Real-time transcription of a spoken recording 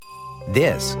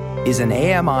This is an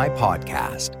AMI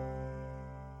podcast.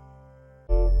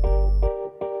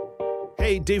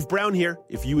 Hey, Dave Brown here.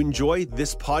 If you enjoy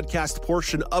this podcast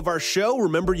portion of our show,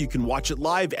 remember you can watch it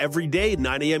live every day at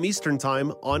 9 a.m. Eastern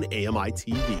Time on AMI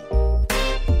TV.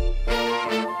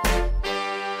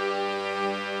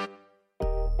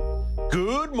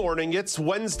 Good morning. It's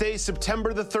Wednesday,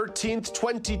 September the 13th,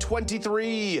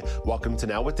 2023. Welcome to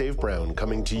Now with Dave Brown,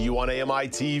 coming to you on AMI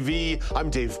TV. I'm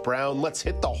Dave Brown. Let's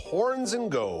hit the horns and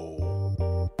go.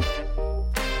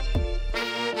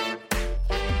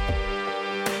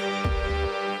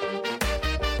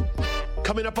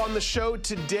 Coming up on the show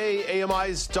today,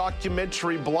 AMI's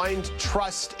documentary Blind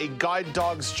Trust, A Guide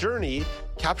Dog's Journey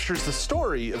captures the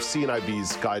story of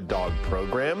CNIB's Guide Dog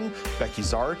program. Becki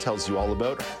Zerr tells you all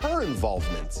about her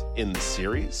involvement in the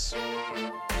series.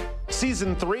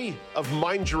 Season 3 of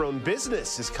Mind Your Own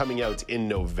Business is coming out in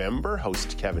November.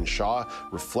 Host Kevin Shaw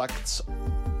reflects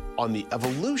on the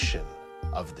evolution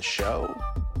of the show.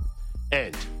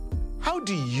 And how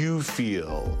do you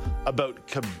feel about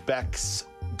Quebec's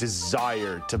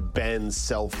desire to ban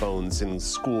cell phones in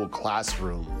school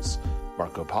classrooms?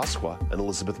 Marco Pasqua and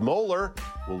Elizabeth Moeller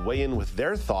will weigh in with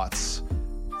their thoughts.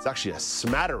 It's actually a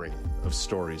smattering of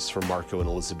stories from Marco and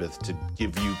Elizabeth to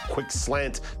give you quick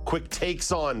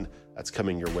takes on. That's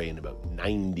coming your way in about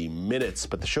 90 minutes.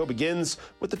 But the show begins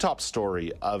with the top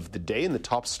story of the day, and the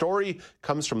top story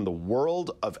comes from the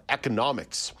world of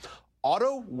economics.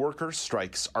 Auto worker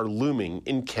strikes are looming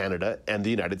in Canada and the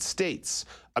United States.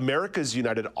 America's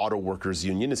United Auto Workers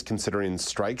Union is considering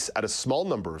strikes at a small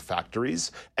number of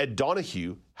factories. Ed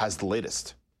Donahue has the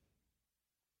latest.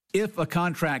 If a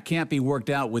contract can't be worked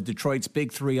out with Detroit's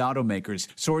big three automakers,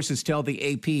 sources tell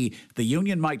the AP the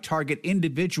union might target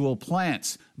individual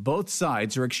plants. Both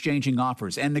sides are exchanging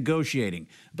offers and negotiating,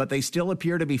 but they still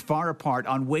appear to be far apart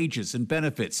on wages and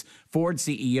benefits. Ford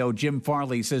CEO Jim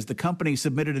Farley says the company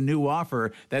submitted a new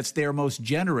offer that's their most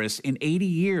generous in 80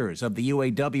 years of the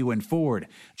UAW and Ford.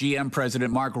 GM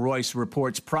President Mark Royce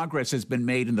reports progress has been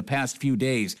made in the past few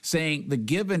days, saying the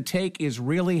give and take is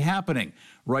really happening.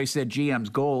 Royce said GM's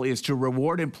goal is to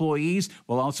reward employees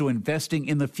while also investing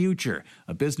in the future.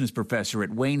 A business professor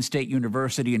at Wayne State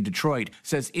University in Detroit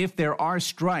says if there are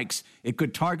strikes, it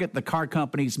could target the car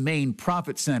company's main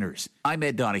profit centers. I'm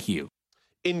Ed Donahue.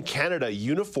 In Canada,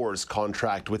 Unifor's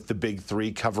contract with the Big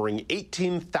Three covering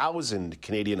 18,000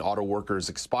 Canadian auto workers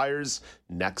expires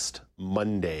next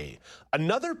Monday.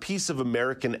 Another piece of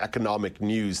American economic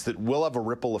news that will have a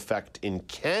ripple effect in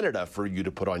Canada for you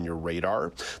to put on your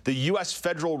radar. The U.S.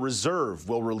 Federal Reserve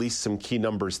will release some key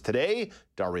numbers today.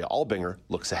 Daria Albinger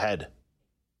looks ahead.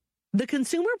 The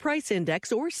Consumer Price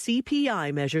Index, or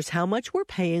CPI, measures how much we're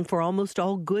paying for almost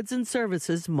all goods and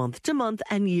services month to month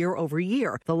and year over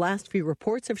year. The last few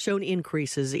reports have shown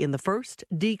increases in the first,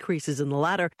 decreases in the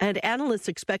latter, and analysts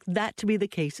expect that to be the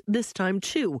case this time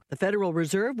too. The Federal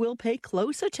Reserve will pay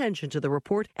close attention to the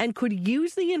report and could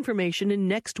use the information in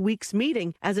next week's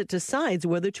meeting as it decides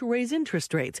whether to raise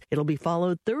interest rates. It'll be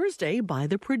followed Thursday by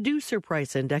the Producer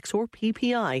Price Index, or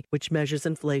PPI, which measures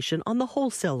inflation on the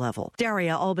wholesale level.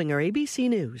 Daria Albinger, ABC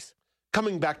News.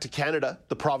 Coming back to Canada,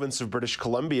 the province of British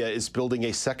Columbia is building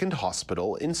a second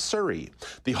hospital in Surrey.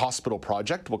 The hospital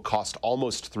project will cost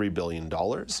almost $3 billion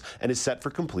and is set for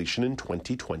completion in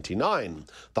 2029.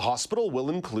 The hospital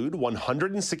will include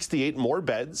 168 more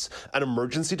beds, an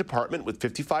emergency department with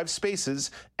 55 spaces,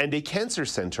 and a cancer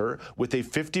center with a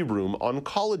 50-room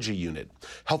oncology unit.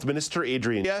 Health Minister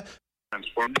Adrian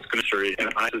transform this country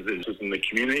and ISIS in the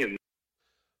community. And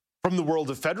from the world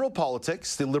of federal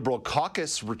politics, the Liberal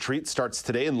caucus retreat starts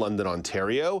today in London,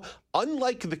 Ontario.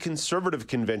 Unlike the Conservative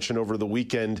convention over the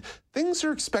weekend, things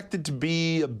are expected to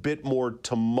be a bit more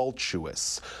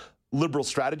tumultuous. Liberal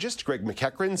strategist Greg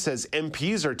McEachran says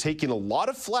MPs are taking a lot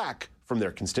of flack from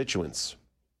their constituents.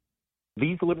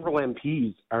 These Liberal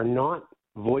MPs are not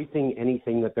voicing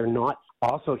anything that they're not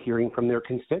also hearing from their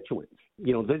constituents.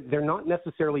 You know, they're not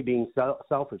necessarily being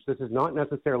selfish. This is not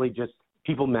necessarily just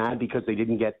people mad because they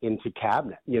didn't get into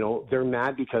cabinet. You know, they're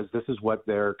mad because this is what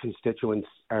their constituents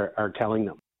are telling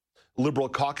them. Liberal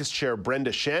caucus chair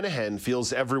Brenda Shanahan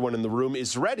feels everyone in the room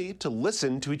is ready to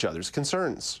listen to each other's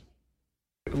concerns.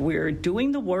 We're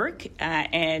doing the work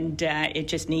and it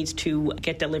just needs to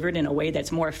get delivered in a way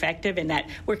that's more effective and that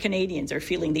where Canadians are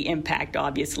feeling the impact,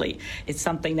 obviously. It's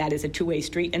something that is a two-way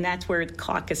street, and that's where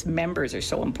caucus members are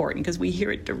so important because we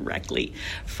hear it directly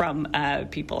from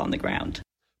people on the ground.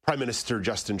 Prime Minister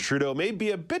Justin Trudeau may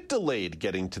be a bit delayed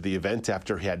getting to the event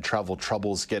after he had travel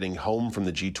troubles getting home from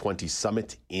the G20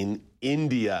 summit in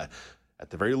India.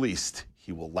 At the very least,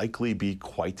 he will likely be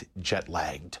quite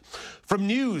jet-lagged. From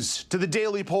news to the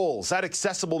daily polls, at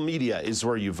Accessible Media is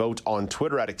where you vote on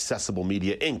Twitter. At Accessible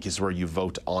Media Inc. is where you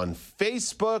vote on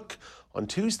Facebook. On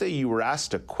Tuesday, you were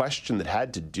asked a question that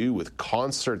had to do with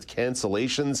concert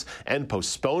cancellations and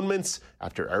postponements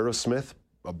after Aerosmith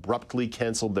abruptly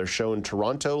canceled their show in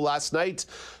Toronto last night.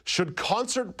 Should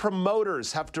concert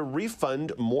promoters have to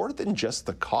refund more than just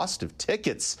the cost of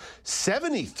tickets?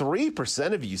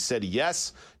 73% of you said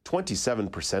yes.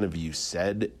 27% of you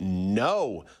said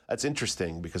no. That's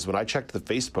interesting because when I checked the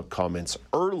Facebook comments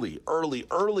early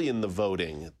in the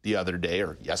voting the other day,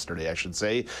 or yesterday, I should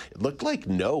say, it looked like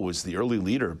no was the early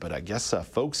leader. But I guess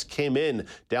folks came in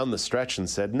down the stretch and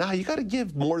said, nah, you got to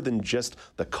give more than just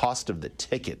the cost of the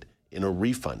ticket in a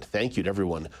refund. Thank you to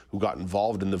everyone who got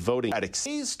involved in the voting. At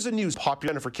Accessible News,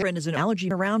 popular for Brand is an allergy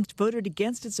around voted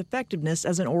against its effectiveness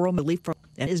as an oral relief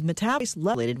and is metabolism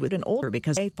levelated with an older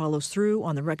because it follows through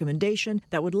on the recommendation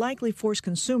that would likely force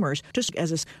consumers to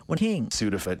as a when king.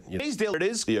 Today's daily it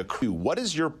is the crew. What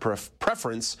is your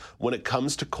preference when it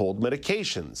comes to cold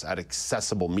medications? At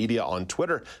Accessible Media on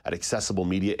Twitter, at Accessible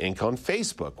Media Inc. on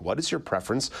Facebook. What is your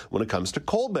preference when it comes to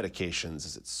cold medications?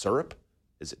 Is it syrup?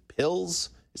 Is it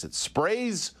pills? Is it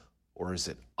sprays, or is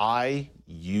it I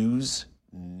use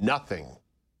nothing?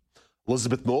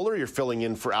 Elizabeth Moeller, you're filling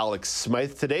in for Alex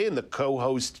Smythe today in the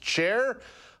co-host chair.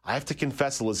 I have to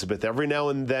confess, Elizabeth, every now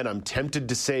and then I'm tempted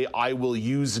to say I will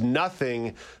use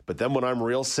nothing, but then when I'm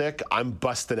real sick, I'm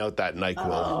busting out that NyQuil.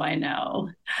 Oh, I know.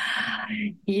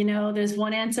 You know, there's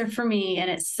one answer for me, and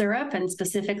it's syrup, and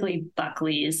specifically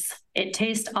Buckley's. It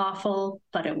tastes awful,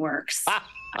 but it works.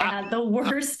 I had the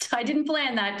worst, I didn't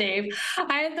plan that, Dave.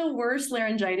 I had the worst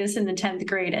laryngitis in the 10th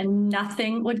grade and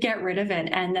nothing would get rid of it.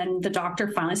 And then the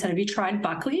doctor finally said, have you tried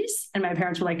Buckley's? And my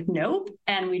parents were like, nope.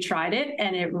 And we tried it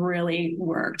and it really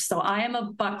worked. So I am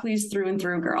a Buckley's through and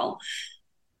through girl.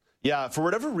 Yeah, for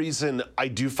whatever reason, I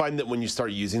do find that when you start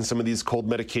using some of these cold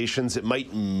medications, it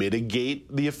might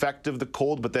mitigate the effect of the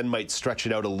cold, but then might stretch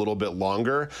it out a little bit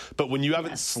longer. But when you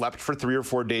haven't slept for 3 or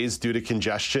 4 days due to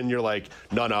congestion, you're like,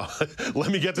 no,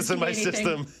 let me get this in my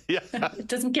system. Yeah, it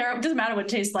doesn't matter what it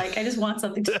tastes like. I just want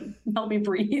something to help me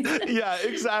breathe. Yeah,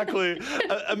 exactly.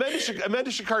 Amanda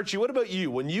Shikarchi, what about you?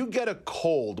 When you get a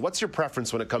cold, what's your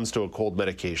preference when it comes to a cold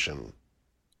medication?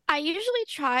 I usually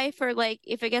try for, like,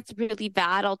 if it gets really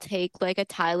bad, I'll take, like, a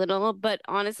Tylenol. But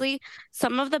honestly,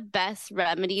 some of the best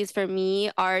remedies for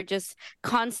me are just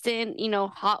constant,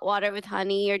 hot water with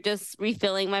honey or just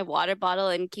refilling my water bottle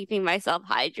and keeping myself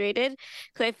hydrated.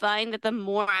 Because I find that the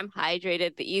more I'm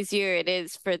hydrated, the easier it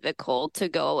is for the cold to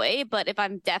go away. But if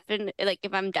I'm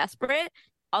if I'm desperate,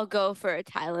 I'll go for a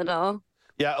Tylenol.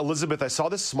 Yeah, Elizabeth, I saw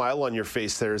this smile on your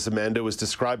face there as Amanda was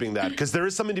describing that, because there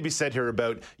is something to be said here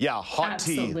about, hot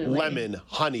tea, lemon,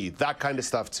 honey, that kind of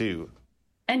stuff too.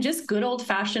 And just good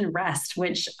old-fashioned rest,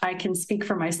 which I can speak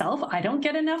for myself, I don't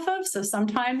get enough of. So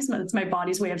sometimes it's my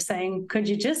body's way of saying, could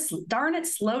you just, darn it,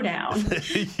 slow down?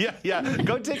 yeah.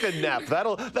 Go take a nap.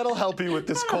 That'll help you with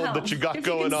this cold that you got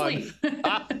going on.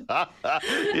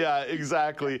 Yeah,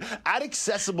 exactly. At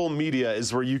Accessible Media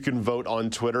is where you can vote on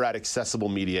Twitter. At Accessible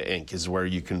Media Inc. is where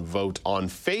you can vote on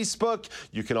Facebook.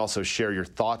 You can also share your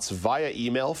thoughts via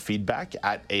email,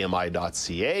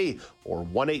 feedback@ami.ca, or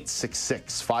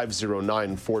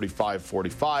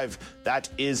 1-866-509-4545. That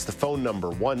is the phone number,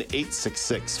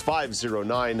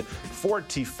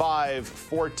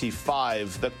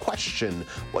 1-866-509-4545. The question,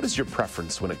 what is your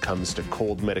preference when it comes to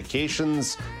cold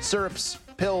medications, syrups,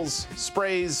 pills,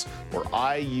 sprays, or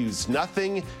I use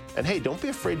nothing? And hey, don't be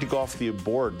afraid to go off the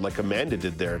board like Amanda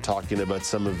did there, talking about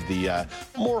some of the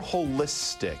more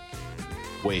holistic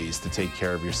ways to take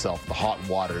care of yourself. The hot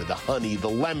water, the honey, the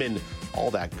lemon, all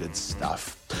that good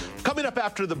stuff. Coming up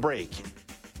after the break,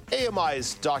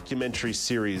 AMI's documentary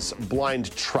series,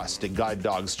 Blind Trust, A Guide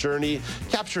Dog's Journey,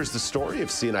 captures the story of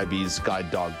CNIB's guide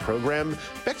dog program.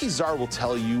 Becki Zerr will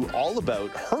tell you all about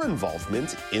her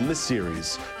involvement in the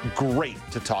series. Great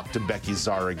to talk to Becki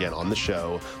Zerr again on the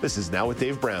show. This is Now with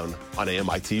Dave Brown on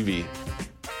AMI TV.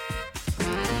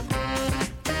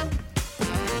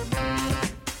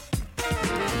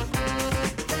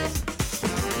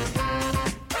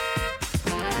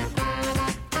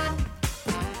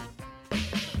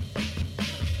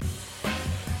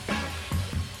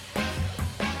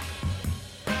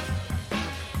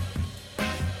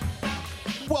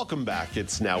 Welcome back.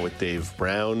 It's Now with Dave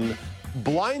Brown.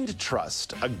 Blind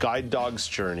Trust, A Guide Dog's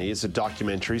Journey is a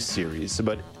documentary series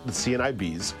about the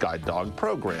CNIB's guide dog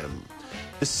program.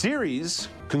 The series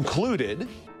concluded,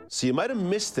 so you might have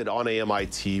missed it on AMI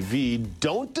TV.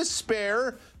 Don't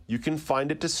despair. You can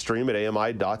find it to stream at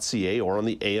AMI.ca or on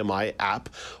the AMI app.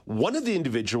 One of the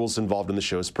individuals involved in the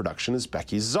show's production is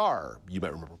Becki Zerr. You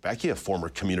might remember Becki, a former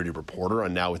community reporter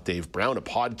on Now with Dave Brown, a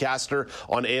podcaster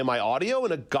on AMI Audio,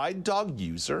 and a guide dog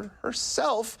user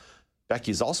herself. Becki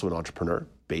is also an entrepreneur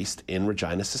based in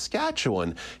Regina,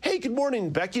 Saskatchewan. Hey, good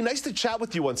morning, Becki. Nice to chat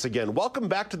with you once again. Welcome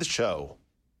back to the show.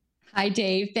 Hi,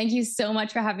 Dave. Thank you so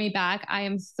much for having me back. I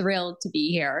am thrilled to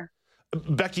be here.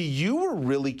 Becki, you were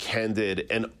really candid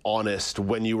and honest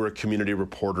when you were a community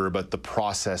reporter about the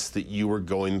process that you were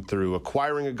going through,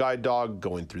 acquiring a guide dog,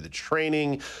 going through the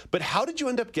training. But how did you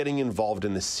end up getting involved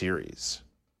in this series?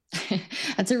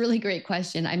 That's a really great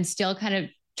question. I'm still kind of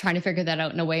trying to figure that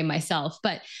out in a way myself.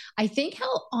 But I think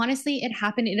how honestly it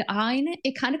happened,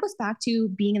 it kind of goes back to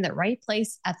being in the right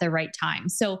place at the right time.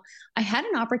 So I had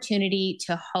an opportunity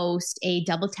to host a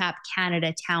Double Tap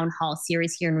Canada town hall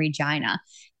series here in Regina.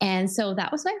 And so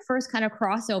that was my first kind of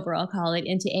crossover, I'll call it,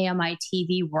 into AMI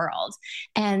TV world.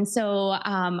 And so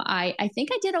I think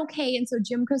I did okay. And so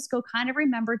Jim Crisco kind of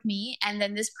remembered me. And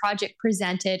then this project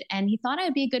presented, and he thought I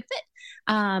would be a good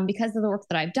fit because of the work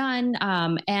that I've done,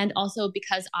 and also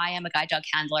because I am a guide dog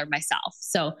handler myself.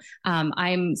 So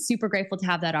I'm super grateful to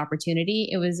have that opportunity.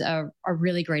 It was a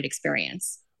really great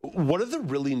experience. One of the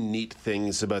really neat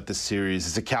things about the series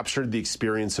is it captured the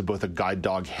experience of both a guide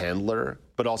dog handler,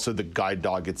 but also the guide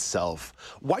dog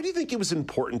itself. Why do you think it was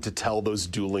important to tell those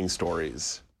dueling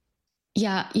stories?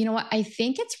 Yeah, you know what? I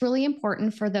think it's really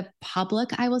important for the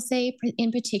public, I will say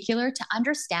in particular, to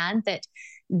understand that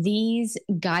these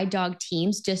guide dog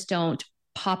teams just don't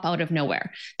pop out of nowhere,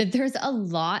 that there's a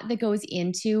lot that goes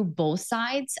into both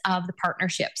sides of the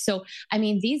partnership. So, I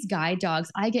mean, these guide dogs,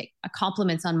 I get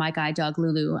compliments on my guide dog,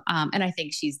 Lulu, and I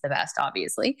think she's the best,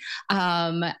 obviously,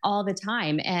 all the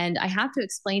time. And I have to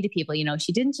explain to people,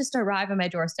 she didn't just arrive on my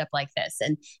doorstep like this.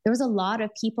 And there was a lot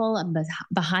of people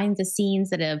behind the scenes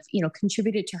that have,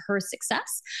 contributed to her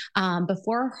success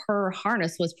before her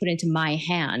harness was put into my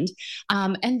hand.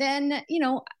 And then,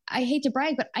 I hate to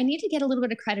brag, but I need to get a little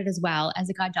bit of credit as well as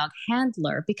a guide dog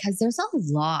handler, because there's a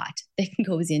lot that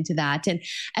goes into that. And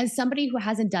as somebody who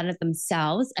hasn't done it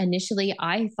themselves, initially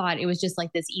I thought it was just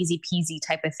like this easy peasy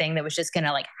type of thing that was just going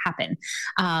to happen.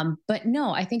 But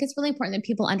no, I think it's really important that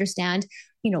people understand,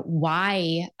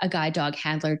 why a guide dog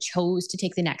handler chose to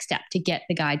take the next step to get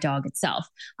the guide dog itself.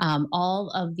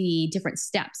 All of the different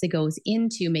steps that goes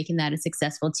into making that a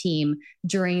successful team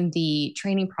during the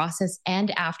training process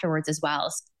and afterwards as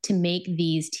well, to make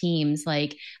these teams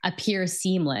appear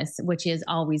seamless, which is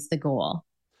always the goal.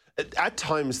 At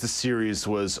times, the series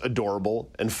was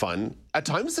adorable and fun. At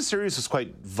times, the series was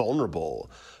quite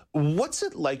vulnerable. What's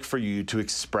it like for you to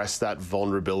express that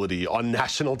vulnerability on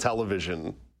national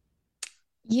television?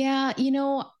 Yeah,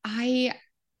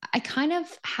 I kind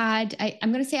of had,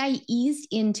 I'm going to say I eased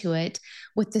into it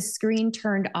with the screen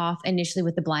turned off initially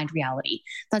with the blind reality.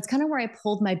 That's kind of where I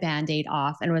pulled my Band-Aid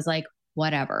off and was like,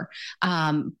 whatever.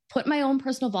 Put my own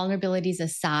personal vulnerabilities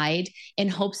aside in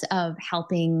hopes of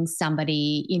helping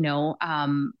somebody,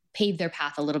 pave their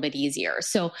path a little bit easier.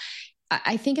 So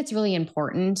I think it's really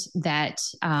important that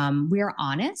we are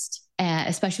honest,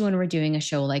 especially when we're doing a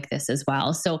show like this as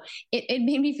well. So it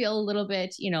made me feel a little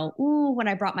bit, when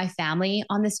I brought my family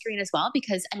on the screen as well,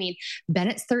 because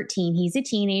Bennett's 13, he's a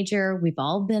teenager. We've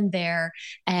all been there.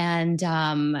 And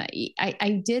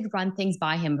I did run things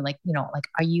by him,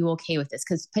 are you okay with this?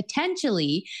 Because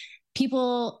potentially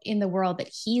people in the world that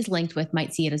he's linked with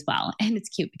might see it as well. And it's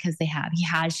cute because he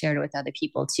has shared it with other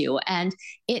people too. And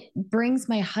it brings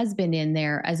my husband in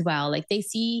there as well. They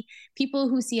see people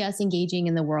who see us engaging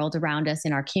in the world around us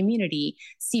in our community,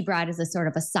 see Brad as a sort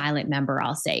of a silent member,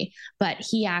 I'll say. But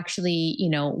he actually,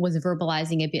 was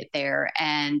verbalizing a bit there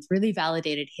and really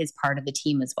validated his part of the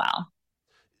team as well.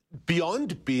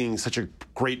 Beyond being such a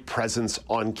great presence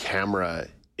on camera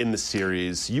in the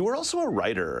series, you were also a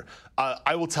writer.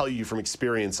 I will tell you from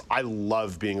experience, I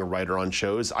love being a writer on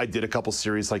shows. I did a couple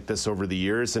series like this over the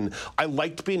years, and I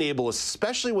liked being able,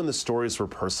 especially when the stories were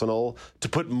personal, to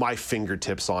put my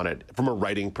fingertips on it from a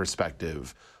writing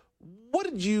perspective. What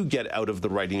did you get out of the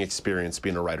writing experience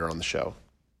being a writer on the show?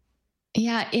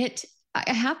 Yeah,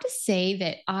 I have to say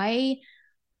that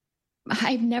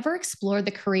I've never explored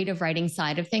the creative writing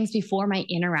side of things before my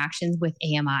interactions with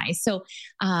AMI. So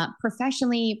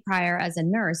professionally, prior as a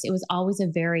nurse, it was always a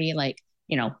very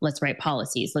let's write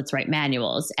policies, let's write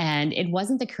manuals. And it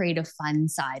wasn't the creative fun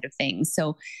side of things.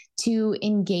 So to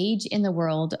engage in the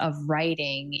world of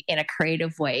writing in a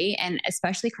creative way, and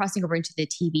especially crossing over into the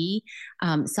TV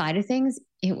side of things,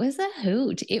 it was a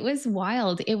hoot. It was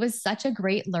wild. It was such a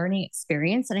great learning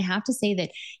experience. And I have to say that,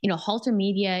 Halter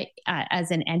Media as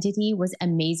an entity was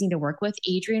amazing to work with.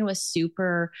 Adrian was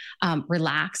super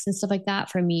relaxed and stuff like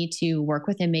that for me to work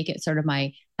with and make it sort of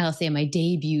my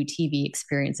debut TV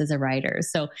experience as a writer.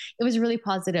 So it was really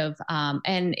positive.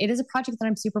 And it is a project that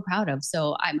I'm super proud of.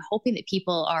 So I'm hoping that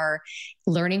people are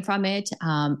learning from it,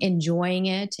 enjoying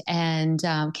it, and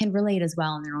can relate as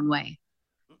well in their own way.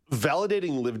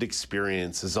 Validating lived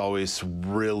experience is always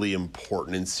really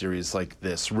important in series like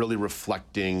this, really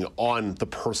reflecting on the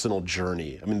personal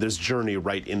journey. I mean, there's journey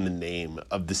right in the name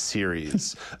of the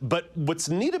series. But what's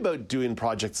neat about doing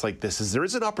projects like this is there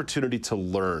is an opportunity to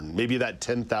learn, maybe that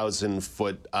 10,000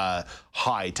 foot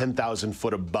high, 10,000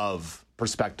 foot above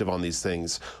perspective on these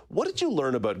things. What did you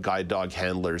learn about guide dog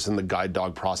handlers and the guide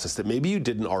dog process that maybe you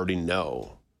didn't already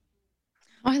know?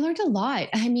 I learned a lot.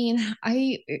 I mean,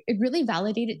 it really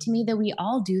validated to me that we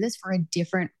all do this for a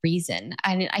different reason.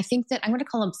 And I think that I'm going to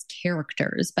call them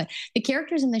characters, but the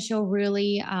characters in the show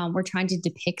really were trying to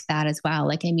depict that as well.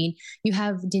 Like, I mean, you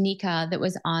have Danica that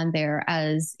was on there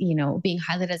as, being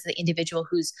highlighted as the individual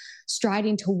who's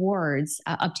striding towards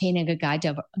obtaining a guide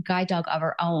dog of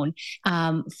her own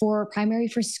for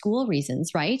school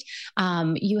reasons, right?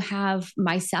 You have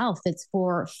myself that's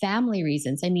for family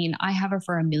reasons. I mean, I have her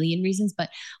for a million reasons, but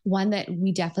one that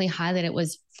we definitely highlighted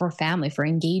was for family, for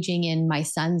engaging in my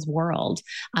son's world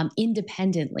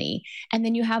independently. And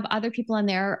then you have other people in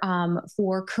there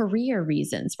for career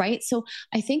reasons, right? So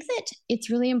I think that it's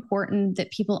really important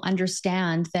that people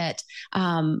understand that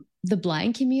the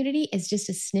blind community is just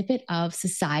a snippet of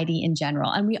society in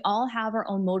general. And we all have our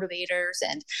own motivators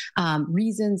and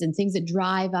reasons and things that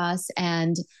drive us.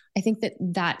 And I think that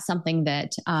that's something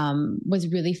that was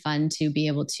really fun to be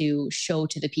able to show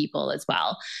to the people as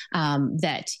well,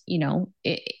 that,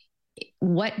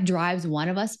 what drives one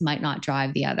of us might not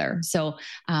drive the other. So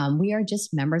we are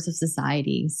just members of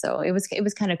society. So it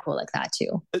was kind of cool like that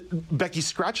too. Becki,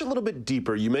 scratch a little bit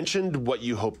deeper. You mentioned what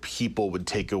you hope people would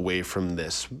take away from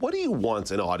this. What do you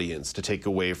want an audience to take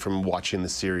away from watching the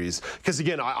series? Because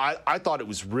again, I thought it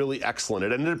was really excellent.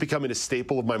 It ended up becoming a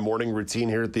staple of my morning routine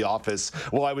here at the office.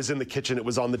 While I was in the kitchen, it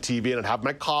was on the TV, and I'd have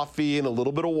my coffee and a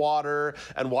little bit of water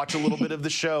and watch a little bit of the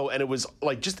show. And it was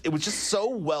just so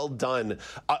well done.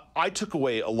 I took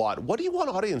away a lot. What do you want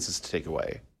audiences to take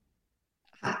away?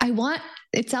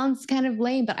 It sounds kind of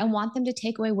lame, but I want them to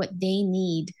take away what they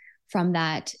need from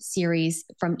that series,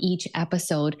 from each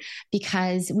episode,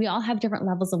 because we all have different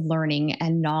levels of learning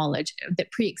and knowledge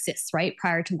that pre-exists, right,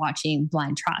 prior to watching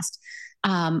Blind Trust.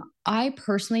 I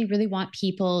personally really want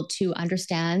people to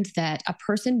understand that a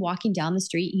person walking down the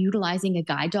street utilizing a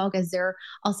guide dog as their,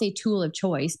 I'll say, tool of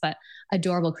choice, but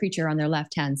adorable creature on their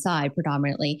left-hand side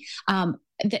predominantly,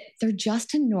 that they're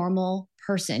just a normal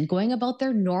person going about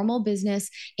their normal business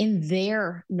in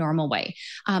their normal way.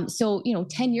 So,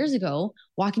 10 years ago,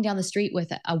 walking down the street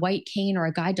with a white cane or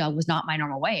a guide dog was not my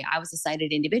normal way. I was a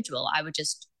sighted individual. I would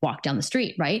just walk down the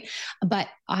street, right? But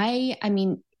I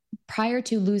mean, prior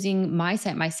to losing my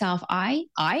sight myself, I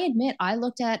admit I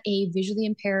looked at a visually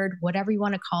impaired, whatever you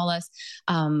want to call us,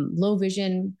 low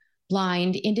vision,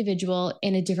 blind individual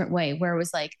in a different way, where it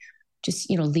was like,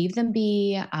 just, leave them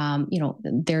be.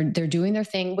 They're doing their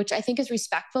thing, which I think is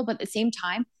respectful, but at the same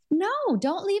time, no,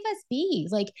 don't leave us be.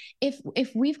 Like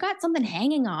if we've got something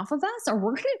hanging off of us, or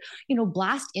we're gonna,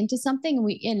 blast into something,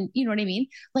 and you know what I mean?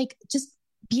 Like, just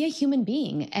be a human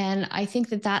being. And I think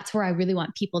that that's where I really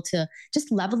want people to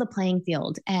just level the playing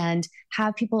field and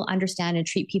have people understand and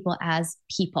treat people as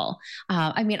people.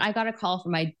 I mean, I got a call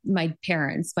from my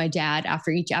parents, my dad,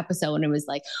 after each episode, and it was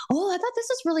like, oh, I thought this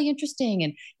was really interesting.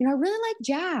 And, I really like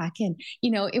Jack. And,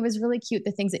 it was really cute,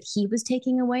 the things that he was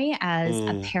taking away as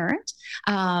a parent.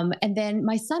 And then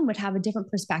my son would have a different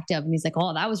perspective, and he's like,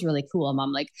 oh, that was really cool,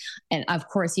 Mom. Like, and of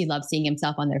course he loves seeing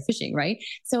himself on there fishing. Right.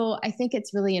 So I think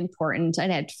it's really important.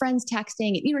 And I had friends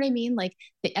texting, you know what I mean? Like,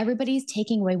 everybody's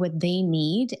taking away what they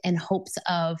need in hopes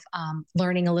of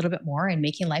learning a little bit more and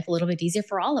making life a little bit easier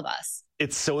for all of us.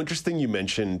 It's so interesting you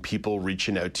mentioned people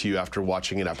reaching out to you after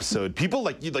watching an episode. People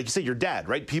like you say, your dad,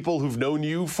 right? People who've known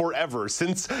you forever,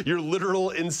 since your literal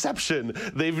inception.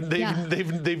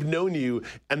 They've known you,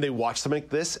 and they watch something like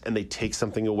this and they take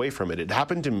something away from it. It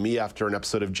happened to me after an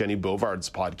episode of Jenny Bovard's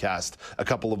podcast a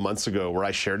couple of months ago, where I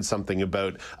shared something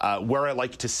about where I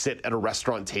like to sit at a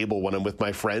restaurant table when I'm with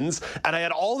my friends. And I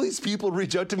had all these people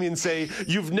reach out to me and say,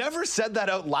 you've never said that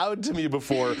out loud to me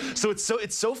before. So it's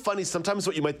so funny. Sometimes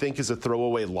what you might think is a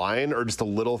throwaway line or just a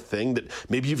little thing that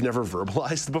maybe you've never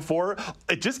verbalized before,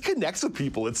 it just connects with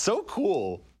people. It's so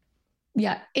cool.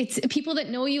 Yeah, it's people that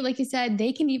know you, like you said,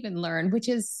 they can even learn, which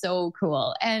is so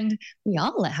cool. And we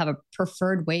all have a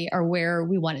preferred way or where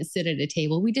we want to sit at a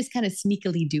table. We just kind of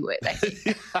sneakily do it, I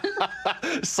think.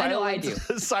 I know I do.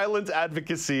 Silent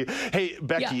advocacy. Hey,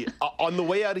 Becki, on the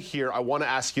way out of here, I want to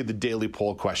ask you the daily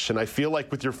poll question. I feel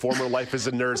like with your former life as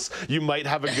a nurse, you might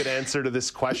have a good answer to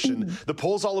this question. The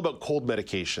poll's all about cold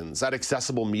medications at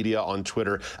Accessible Media on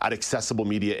Twitter, at Accessible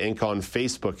Media Inc. on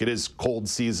Facebook. It is cold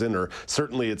season, or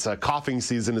certainly it's a coughing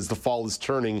season as the fall is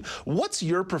turning. What's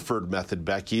your preferred method,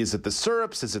 Becki? Is it the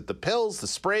syrups? Is it the pills, the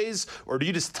sprays, or do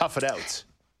you just tough it out?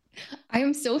 I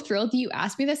am so thrilled that you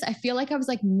asked me this. I feel like I was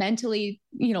like mentally,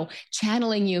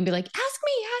 channeling you and be like, ask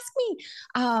me.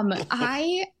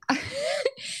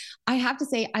 I have to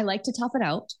say, I like to tough it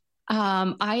out.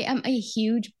 I am a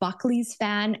huge Buckley's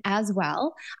fan as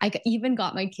well. I even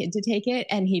got my kid to take it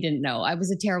and he didn't know. I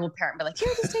was a terrible parent, but like, here,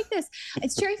 just take this.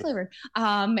 It's cherry flavored.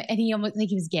 And he almost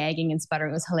he was gagging and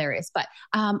sputtering. It was hilarious. But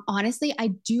honestly,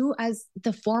 I do, as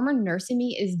the former nurse in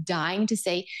me is dying to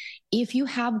say, if you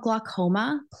have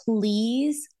glaucoma,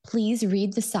 please read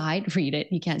it.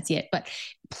 You can't see it, but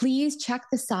please check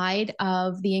the side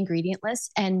of the ingredient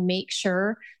list and make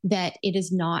sure that it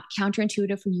is not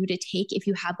counterintuitive for you to take if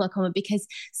you have glaucoma, because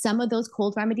some of those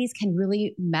cold remedies can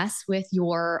really mess with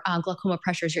your glaucoma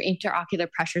pressures, your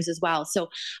intraocular pressures as well. So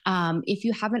if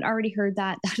you haven't already heard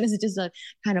that, that is just a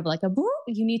kind of like a boo.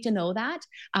 You need to know that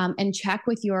and check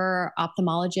with your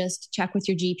ophthalmologist, check with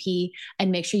your GP,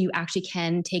 and make sure you actually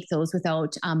can take those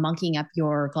without monkeying up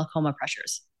your glaucoma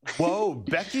pressures. Whoa,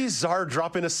 Becki Zerr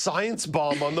dropping a science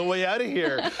bomb on the way out of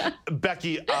here.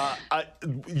 Becki,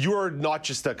 you're not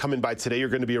just coming by today. You're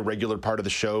going to be a regular part of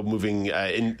the show moving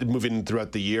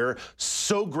throughout the year.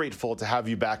 So grateful to have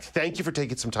you back. Thank you for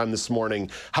taking some time this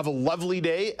morning. Have a lovely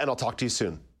day, and I'll talk to you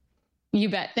soon. You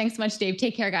bet. Thanks so much, Dave.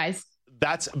 Take care, guys.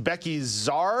 That's Becki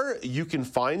Zerr. You can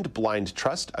find Blind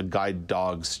Trust, A Guide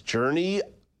Dog's Journey,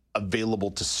 available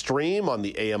to stream on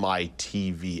the AMI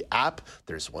TV app.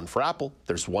 There's one for Apple,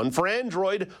 there's one for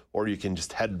Android, or you can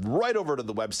just head right over to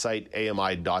the website,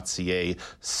 ami.ca,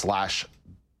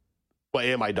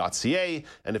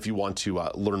 and if you want to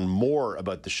learn more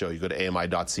about the show, you go to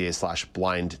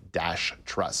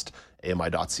ami.ca/blind-trust,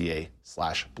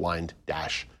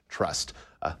 ami.ca/blind-trust.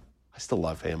 I still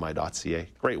love ami.ca.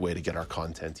 Great way to get our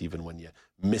content even when you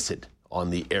miss it on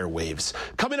the airwaves.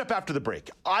 Coming up after the break,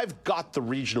 I've got the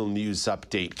regional news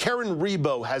update. Karen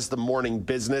Rebo has the morning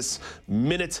business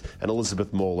minute, and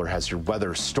Elizabeth Moeller has your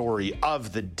weather story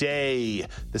of the day.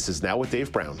 This is Now with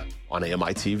Dave Brown on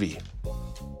AMI TV.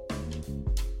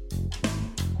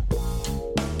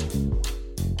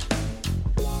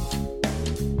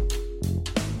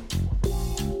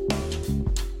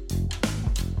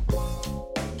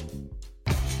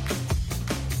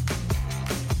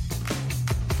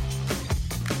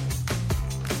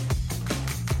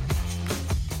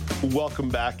 Welcome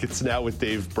back. It's Now with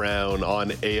Dave Brown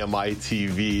on AMI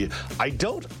TV. I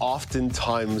don't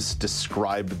oftentimes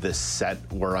describe the set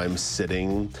where I'm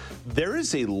sitting. There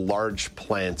is a large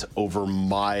plant over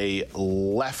my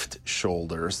left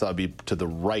shoulder, so that'll be to the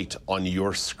right on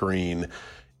your screen.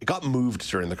 It got moved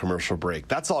during the commercial break.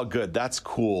 That's all good. That's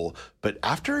cool. But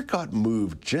after it got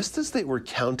moved, just as they were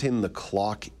counting the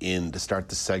clock in to start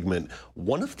the segment,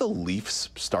 one of the leaves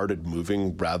started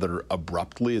moving rather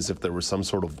abruptly, as if there was some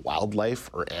sort of wildlife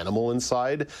or animal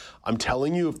inside. I'm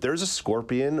telling you, if there's a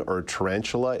scorpion or a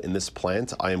tarantula in this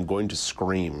plant, I am going to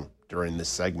scream during this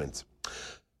segment.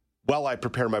 While I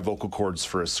prepare my vocal cords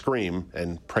for a scream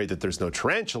and pray that there's no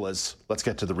tarantulas, let's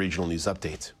get to the regional news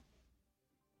update.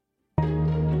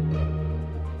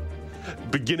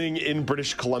 Beginning in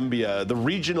British Columbia, the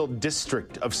Regional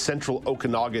District of Central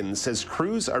Okanagan says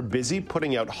crews are busy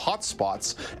putting out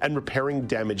hotspots and repairing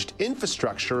damaged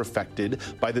infrastructure affected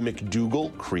by the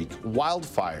McDougall Creek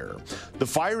wildfire. The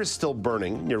fire is still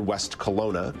burning near West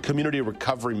Kelowna. Community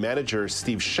Recovery Manager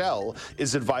Steve Schell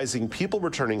is advising people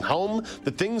returning home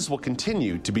that things will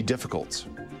continue to be difficult.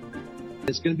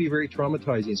 It's going to be very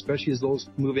traumatizing, especially as those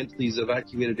move into these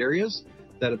evacuated areas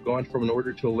that have gone from an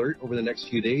order to alert over the next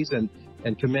few days, and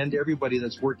commend everybody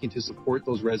that's working to support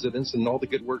those residents and all the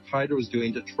good work Hydro is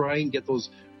doing to try and get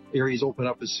those areas open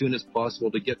up as soon as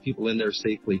possible to get people in there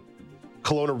safely.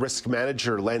 Kelowna Risk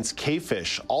Manager Lance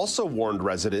Kafish also warned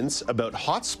residents about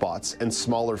hotspots and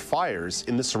smaller fires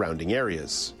in the surrounding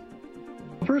areas.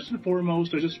 First and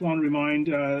foremost, I just want to remind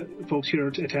folks here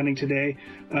attending today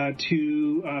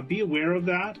to be aware of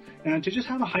that and to just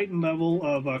have a heightened level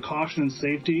of caution and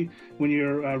safety when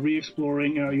you're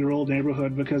re-exploring your old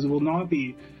neighborhood, because it will not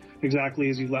be exactly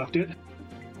as you left it.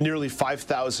 Nearly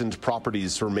 5,000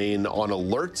 properties remain on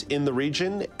alert in the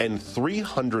region, and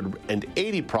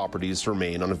 380 properties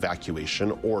remain on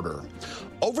evacuation order.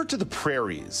 Over to the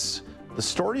prairies. The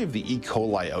story of the E.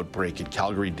 coli outbreak at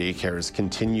Calgary daycares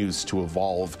continues to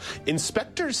evolve.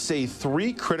 Inspectors say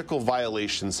 3 critical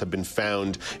violations have been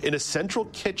found in a central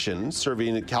kitchen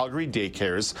serving at Calgary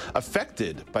daycares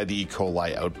affected by the E.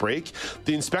 coli outbreak.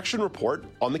 The inspection report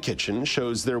on the kitchen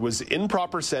shows there was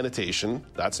improper sanitation,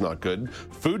 that's not good,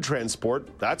 food transport,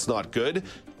 that's not good,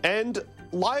 and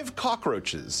live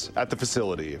cockroaches at the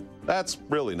facility. That's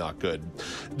really not good.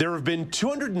 There have been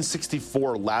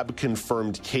 264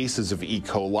 lab-confirmed cases of E.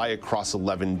 coli across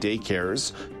 11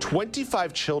 daycares.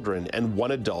 25 children and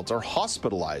 1 adult are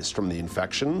hospitalized from the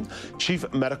infection.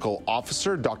 Chief Medical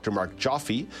Officer Dr. Mark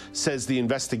Joffe says the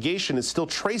investigation is still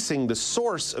tracing the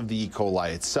source of the E.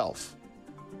 coli itself.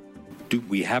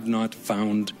 We have not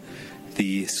found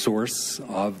the source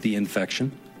of the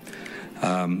infection.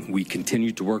 We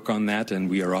continue to work on that, and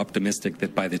we are optimistic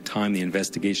that by the time the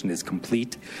investigation is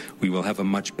complete, we will have a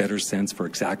much better sense for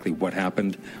exactly what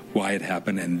happened, why it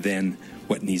happened, and then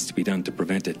what needs to be done to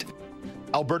prevent it.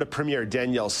 Alberta Premier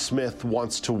Danielle Smith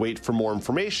wants to wait for more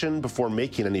information before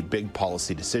making any big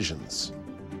policy decisions.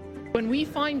 When we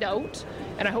find out,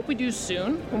 and I hope we do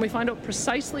soon, when we find out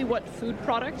precisely what food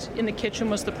product in the kitchen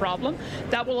was the problem,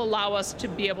 that will allow us to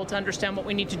be able to understand what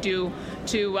we need to do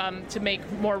to make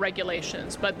more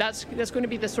regulations. But that's going to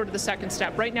be the sort of the second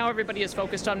step. Right now, everybody is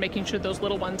focused on making sure those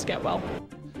little ones get well.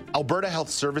 Alberta Health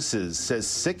Services says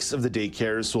 6 of the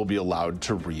daycares will be allowed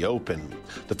to reopen.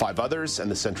 The 5 others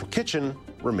and the central kitchen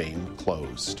remain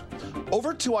closed.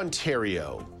 Over to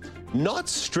Ontario. Not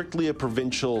strictly a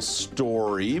provincial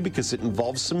story because it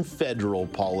involves some federal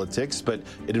politics, but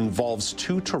it involves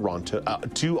 2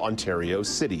 Ontario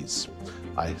cities.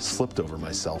 I slipped over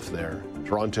myself there.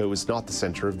 Toronto is not the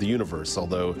center of the universe,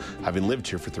 although having lived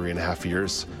here for 3.5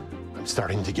 years, I'm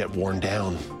starting to get worn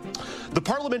down. The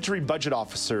Parliamentary Budget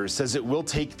Officer says it will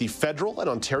take the federal and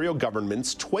Ontario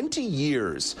governments 20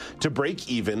 years to break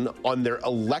even on their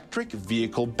electric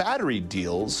vehicle battery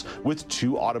deals with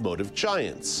 2 automotive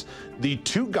giants. The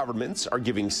 2 governments are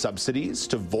giving subsidies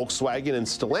to Volkswagen and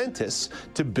Stellantis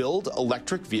to build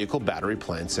electric vehicle battery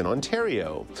plants in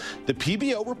Ontario. The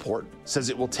PBO report says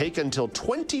it will take until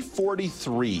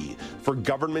 2043 for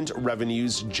government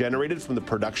revenues generated from the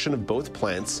production of both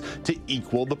plants to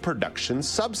equal the production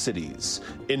subsidies.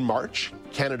 In March,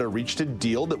 Canada reached a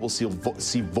deal that will see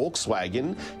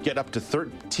Volkswagen get up to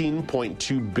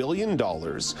 $13.2 billion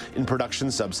in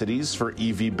production subsidies for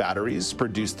EV batteries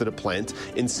produced at a plant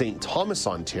in St. Thomas,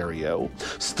 Ontario.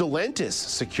 Stellantis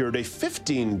secured a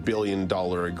 $15 billion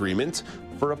agreement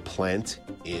for a plant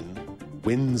in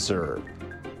Windsor.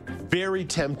 Very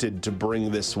tempted to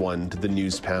bring this one to the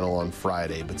news panel on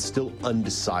Friday, but still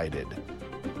undecided.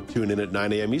 Tune in at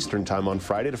 9 a.m. Eastern Time on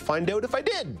Friday to find out if I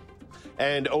did.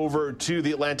 And over to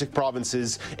the Atlantic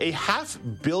provinces, a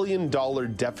 $500 million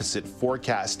deficit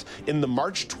forecast in the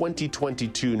March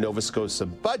 2022 Nova Scotia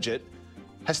budget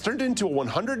has turned into a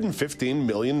 $115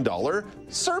 million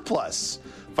surplus.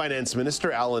 Finance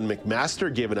Minister Alan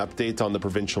McMaster gave an update on the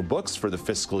provincial books for the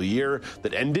fiscal year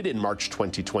that ended in March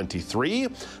 2023.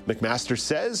 McMaster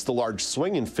says the large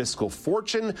swing in fiscal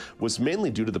fortune was mainly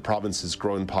due to the province's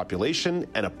growing population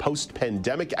and a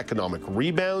post-pandemic economic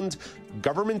rebound.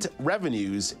 Government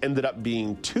revenues ended up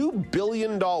being $2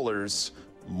 billion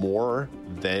more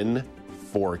than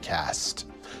forecast.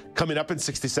 Coming up in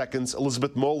 60 seconds,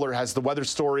 Elizabeth Moeller has the weather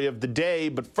story of the day.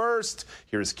 But first,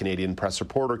 here's Canadian press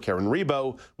reporter Karen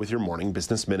Rebo with your Morning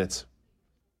Business Minute.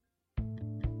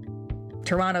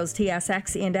 Toronto's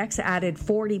TSX index added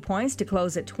 40 points to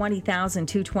close at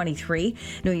 20,223.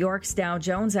 New York's Dow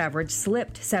Jones average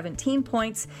slipped 17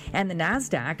 points, and the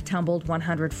Nasdaq tumbled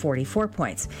 144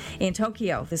 points. In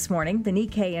Tokyo this morning, the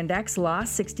Nikkei index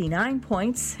lost 69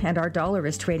 points, and our dollar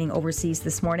is trading overseas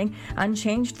this morning,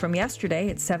 unchanged from yesterday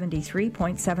at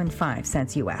 73.75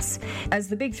 cents U.S. As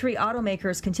the big 3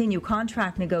 automakers continue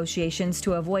contract negotiations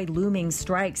to avoid looming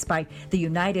strikes by the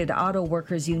United Auto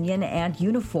Workers Union and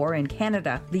Unifor in Canada,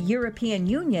 the European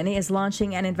Union is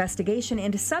launching an investigation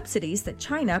into subsidies that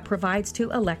China provides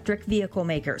to electric vehicle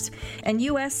makers. And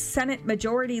U.S. Senate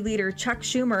Majority Leader Chuck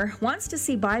Schumer wants to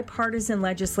see bipartisan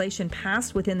legislation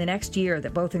passed within the next year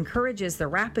that both encourages the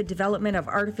rapid development of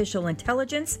artificial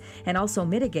intelligence and also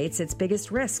mitigates its biggest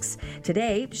risks.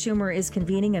 Today, Schumer is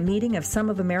convening a meeting of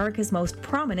some of America's most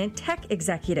prominent tech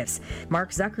executives, Mark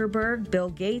Zuckerberg, Bill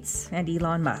Gates, and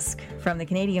Elon Musk. From the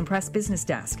Canadian Press Business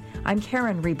Desk, I'm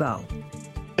Karen Rebo.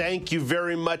 Thank you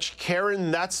very much, Karen.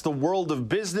 That's the world of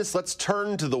business. Let's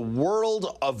turn to the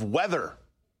world of weather.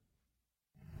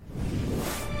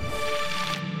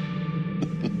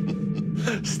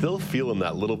 Still feeling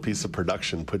that little piece of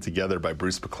production put together by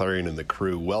Bruce McLaren and the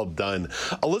crew. Well done.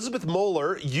 Elizabeth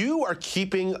Moeller, you are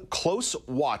keeping close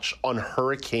watch on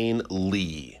Hurricane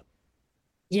Lee.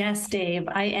 Yes, Dave,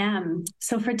 I am.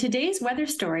 So for today's weather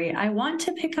story, I want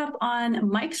to pick up on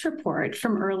Mike's report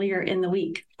from earlier in the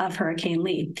week of Hurricane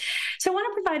Lee. So I want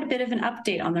to provide a bit of an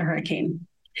update on the hurricane.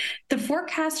 The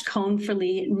forecast cone for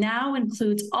Lee now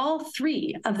includes all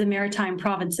 3 of the maritime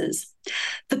provinces.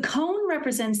 The cone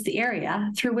represents the area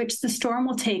through which the storm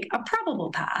will take a probable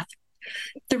path.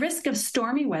 The risk of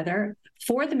stormy weather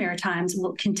for the Maritimes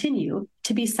will continue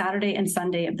to be Saturday and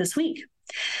Sunday of this week.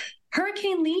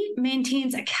 Hurricane Lee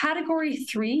maintains a Category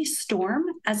 3 storm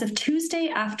as of Tuesday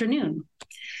afternoon.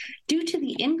 Due to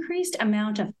the increased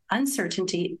amount of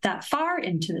uncertainty that far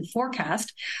into the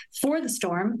forecast for the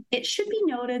storm, it should be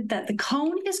noted that the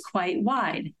cone is quite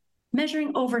wide,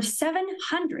 measuring over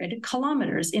 700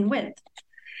 kilometers in width.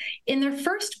 In their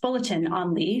first bulletin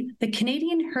on Lee, the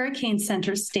Canadian Hurricane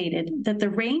Centre stated that the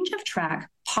range of track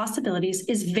possibilities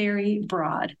is very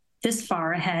broad, this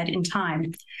far ahead in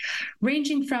time,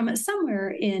 ranging from somewhere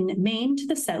in Maine to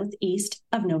the southeast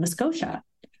of Nova Scotia.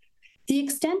 The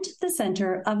extent the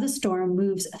center of the storm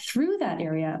moves through that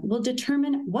area will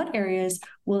determine what areas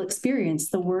will experience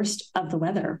the worst of the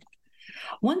weather.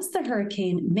 Once the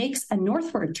hurricane makes a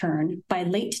northward turn by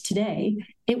late today,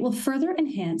 it will further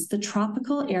enhance the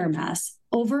tropical air mass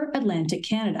over Atlantic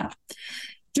Canada.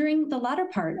 During the latter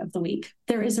part of the week,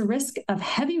 there is a risk of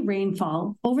heavy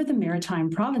rainfall over the maritime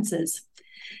provinces.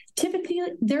 Typically,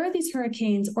 there are these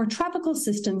hurricanes or tropical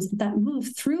systems that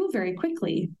move through very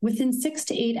quickly within 6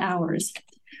 to 8 hours.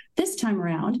 This time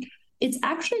around, it's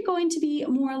actually going to be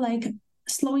more like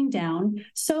slowing down.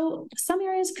 So some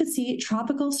areas could see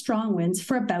tropical strong winds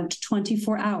for about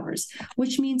 24 hours,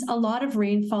 which means a lot of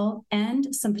rainfall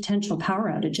and some potential power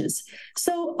outages.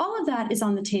 So all of that is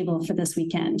on the table for this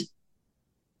weekend.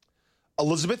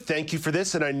 Elizabeth, thank you for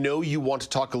this. And I know you want to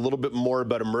talk a little bit more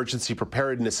about emergency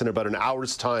preparedness in about an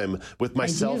hour's time with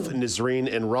myself,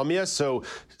 Nazreen, and Ramya. So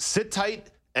sit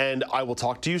tight, and I will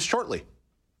talk to you shortly.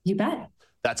 You bet.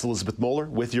 That's Elizabeth Moeller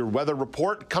with your weather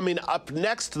report. Coming up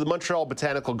next, the Montreal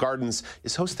Botanical Gardens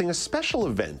is hosting a special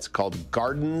event called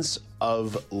Gardens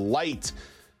of Light.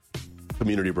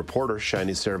 Community reporter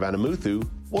Shaini Saravanamuthu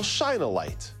will shine a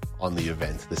light on the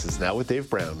event. This is Now with Dave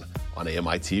Brown on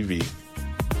AMI TV.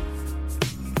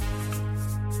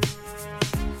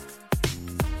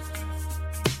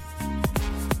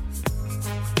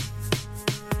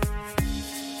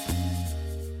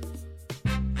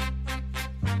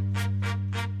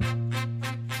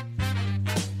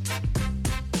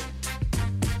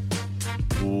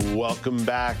 Welcome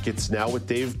back. It's Now with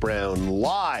Dave Brown,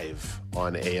 live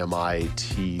on AMI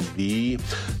TV.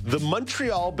 The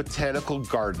Montreal Botanical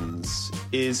Gardens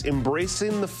is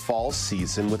embracing the fall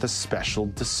season with a special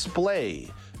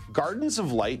display. Gardens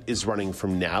of Light is running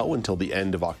from now until the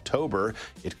end of October.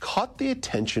 It caught the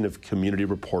attention of community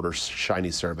reporter Shaini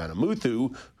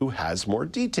Saravanamuthu, who has more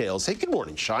details. Hey, good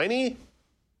morning, Shaini.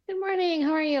 Good morning.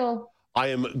 How are you? I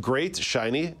am great,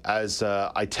 Shaini, as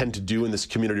I tend to do in this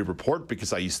community report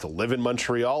because I used to live in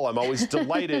Montreal. I'm always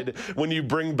delighted when you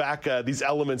bring back these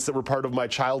elements that were part of my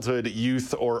childhood,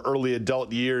 youth, or early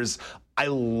adult years. I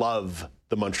love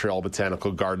the Montreal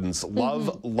Botanical Gardens.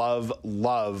 Love, love,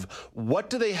 love. What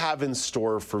do they have in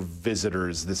store for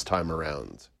visitors this time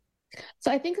around?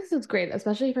 So I think this is great,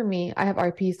 especially for me. I have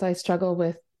RP, so I struggle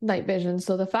with night vision.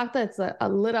 So the fact that it's a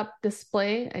lit up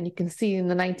display and you can see in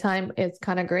the nighttime, it's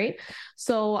kind of great.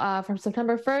 So from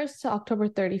September 1st to October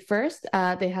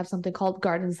 31st, they have something called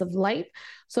Gardens of Light.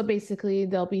 So basically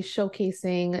they'll be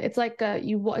showcasing, it's like a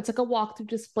walkthrough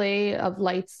display of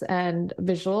lights and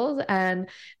visuals. And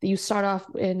you start off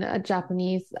in a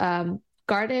Japanese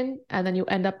garden, and then you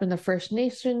end up in the First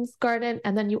Nations garden,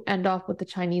 and then you end off with the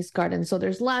Chinese garden. So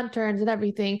there's lanterns and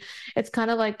everything. It's kind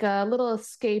of like a little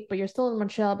escape, but you're still in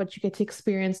Montreal, but you get to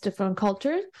experience different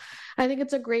cultures. I think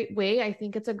it's a great way. I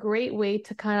think it's a great way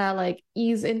to kind of like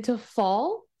ease into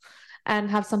fall and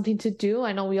have something to do.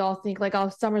 I know we all think like,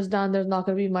 oh, summer's done, there's not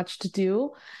going to be much to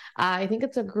do. I think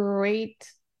it's a great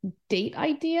date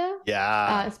idea.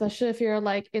 Yeah. Especially if you're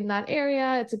like in that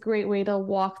area, it's a great way to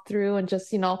walk through and just,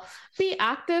 be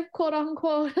active, quote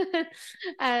unquote,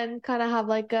 and kind of have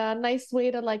like a nice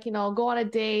way to like, go on a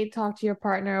date, talk to your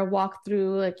partner, walk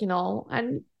through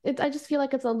and I just feel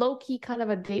like it's a low key kind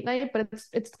of a date night, but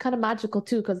it's kind of magical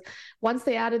too, because once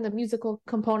they add in the musical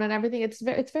component and everything, it's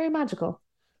very magical.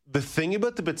 The thing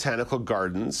about the Botanical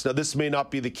Gardens, now this may not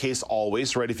be the case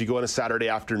always, right? If you go on a Saturday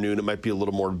afternoon, it might be a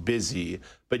little more busy.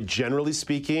 But generally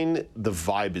speaking, the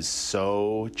vibe is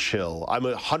so chill. I'm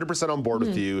 100% on board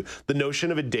with you. The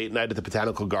notion of a date night at the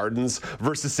Botanical Gardens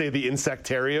versus, say, the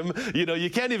Insectarium, you know, you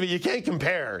can't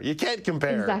compare. You can't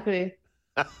compare. Exactly.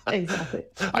 Exactly.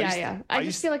 I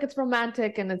just feel like it's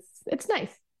romantic and it's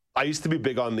nice. I used to be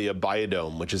big on the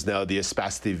Biodome, which is now the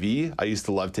Espace TV. I used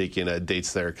to love taking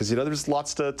dates there because, you know, there's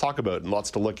lots to talk about and lots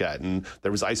to look at. And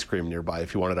there was ice cream nearby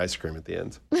if you wanted ice cream at the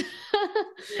end.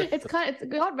 It's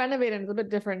got renovated. It's a bit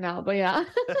different now, but yeah.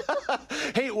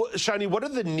 Hey, Shaini, what are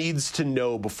the needs to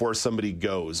know before somebody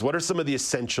goes? What are some of the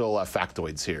essential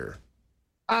factoids here?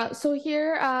 So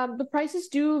here, the prices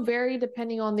do vary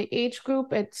depending on the age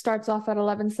group. It starts off at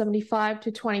 $11.75 to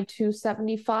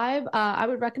 $22.75. I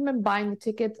would recommend buying the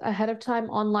tickets ahead of time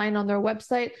online on their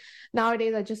website.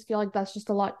 Nowadays, I just feel like that's just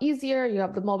a lot easier. You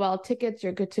have the mobile tickets,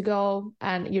 you're good to go,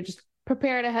 and you're just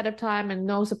prepared ahead of time and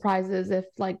no surprises if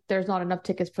like there's not enough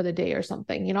tickets for the day or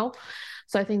something, you know?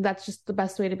 So I think that's just the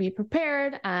best way to be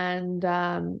prepared.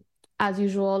 And as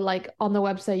usual, like on the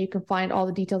website, you can find all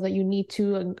the details that you need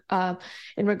to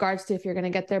in regards to if you're going to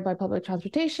get there by public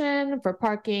transportation, for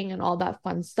parking and all that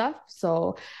fun stuff.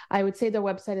 So I would say the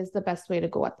website is the best way to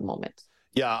go at the moment.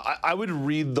 Yeah, I would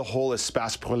read the whole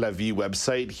Espace pour la Vie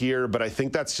website here, but I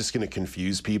think that's just going to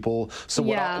confuse people. So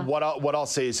what I'll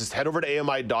say is just head over to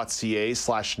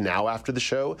ami.ca/now after the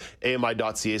show,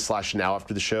 ami.ca/now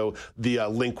after the show. The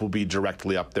link will be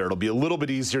directly up there. It'll be a little bit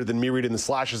easier than me reading the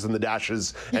slashes and the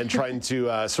dashes and trying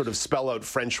to sort of spell out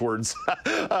French words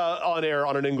on air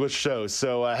on an English show.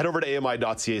 So head over to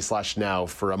ami.ca/now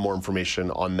for more information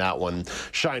on that one.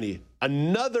 Shaini,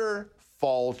 another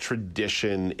fall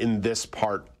tradition in this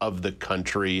part of the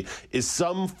country is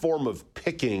some form of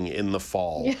picking in the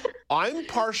fall. Yeah. I'm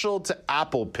partial to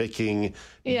apple picking.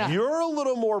 Yeah. You're a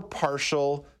little more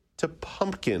partial to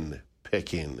pumpkin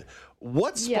picking.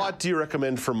 What spot do you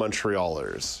recommend for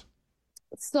Montrealers?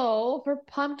 So for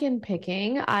pumpkin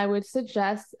picking, I would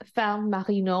suggest Ferme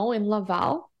Marino in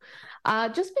Laval.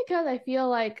 Just because I feel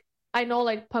like, I know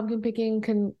like pumpkin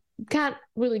picking can't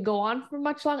really go on for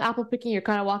much long. Apple picking, you're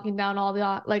kind of walking down all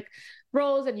the like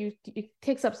rows and it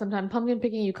takes up some time. Pumpkin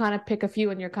picking, you kind of pick a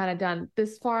few and you're kind of done.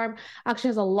 This farm actually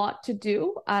has a lot to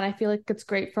do, and I feel like it's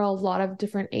great for a lot of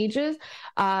different ages.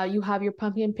 You have your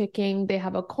pumpkin picking, they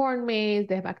have a corn maze,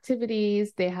 they have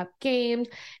activities, they have games,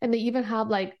 and they even have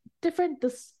like different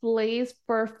displays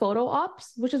for photo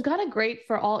ops, which is kind of great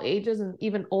for all ages and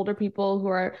even older people who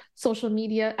are social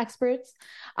media experts.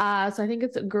 So I think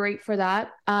it's great for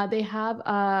that. They have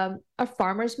a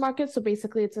farmer's market. So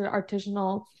basically it's an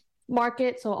artisanal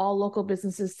market. So all local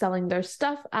businesses selling their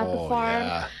stuff at the farm.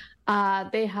 Yeah.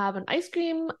 They have an ice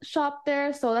cream shop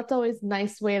there. So that's always a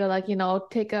nice way to like, you know,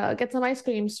 get some ice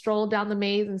cream, stroll down the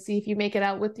maze and see if you make it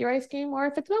out with your ice cream or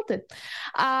if it's melted.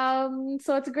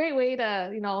 So it's a great way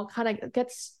to, you know, kind of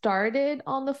get started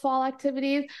on the fall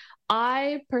activities.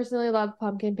 I personally love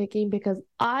pumpkin picking because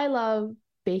I love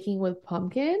baking with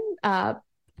pumpkin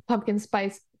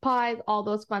spice pies, all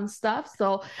those fun stuff.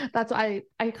 So that's why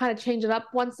I kind of change it up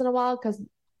once in a while because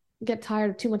get tired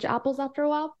of too much apples after a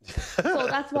while. So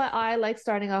that's why I like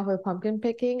starting off with pumpkin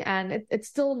picking, and it's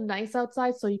still nice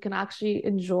outside, so you can actually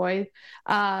enjoy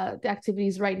the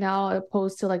activities right now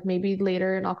opposed to like maybe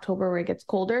later in October where it gets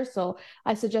colder. So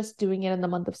I suggest doing it in the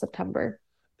month of September.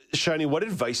 Shaini, what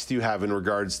advice do you have in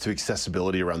regards to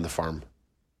accessibility around the farm?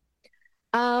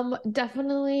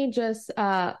 Definitely just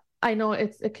I know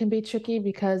it can be tricky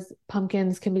because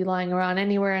pumpkins can be lying around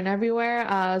anywhere and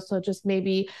everywhere. So just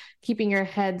maybe keeping your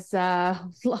heads at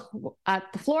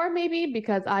the floor, maybe,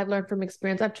 because I've learned from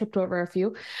experience. I've tripped over a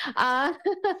few.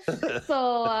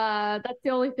 So that's the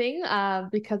only thing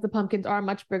because the pumpkins are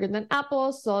much bigger than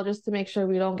apples. So just to make sure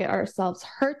we don't get ourselves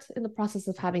hurt in the process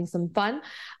of having some fun,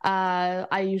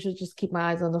 I usually just keep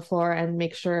my eyes on the floor and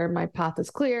make sure my path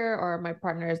is clear, or my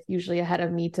partner is usually ahead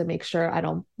of me to make sure I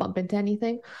don't bump into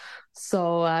anything.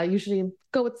 So usually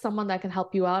go with someone that can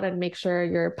help you out and make sure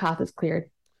your path is cleared.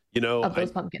 You know, of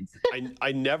those pumpkins.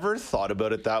 I never thought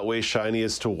about it that way, Shaini,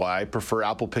 as to why I prefer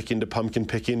apple picking to pumpkin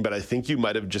picking, but I think you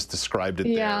might have just described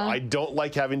it there. I don't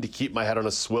like having to keep my head on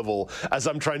a swivel as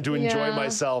I'm trying to enjoy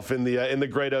myself in the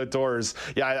great outdoors.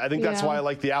 Yeah, I think that's why I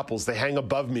like the apples. They hang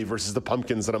above me versus the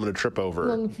pumpkins that I'm going to trip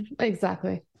over.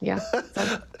 Exactly. Yeah.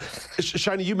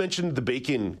 Shaini, you mentioned the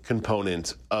baking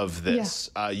component of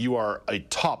this. Yeah. You are a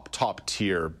top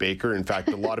tier baker. In fact,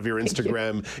 a lot of your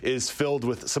Instagram is filled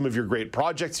with some of your great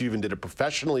projects. You even did it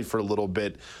professionally for a little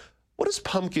bit. what does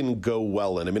pumpkin go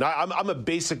well in? I mean, I'm a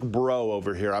basic bro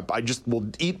over here. I just will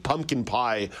eat pumpkin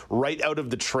pie right out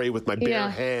of the tray with my bare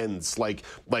hands, like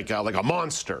a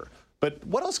monster. But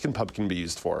what else can pumpkin be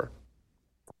used for?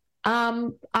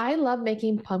 I love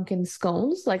making pumpkin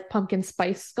scones, like pumpkin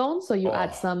spice scones. So you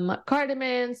add some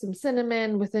cardamom, some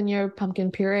cinnamon within your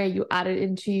pumpkin puree. You add it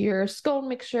into your scone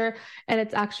mixture, and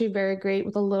it's actually very great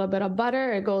with a little bit of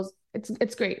butter.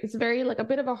 It's great. It's very like a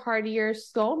bit of a heartier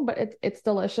scone, but it's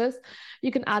delicious.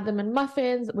 You can add them in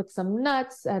muffins with some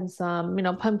nuts and some,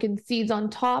 pumpkin seeds on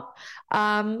top.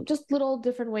 Just little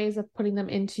different ways of putting them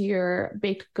into your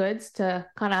baked goods to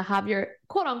kind of have your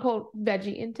quote unquote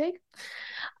veggie intake.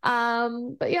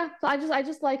 But yeah, so I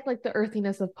just like the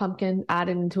earthiness of pumpkin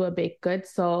added into a baked good.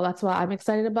 So that's why I'm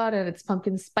excited about it. It's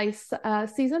pumpkin spice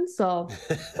season, so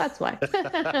that's why.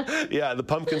 Yeah, the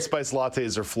pumpkin spice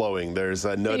lattes are flowing. There's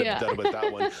no doubt about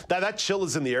that one. That chill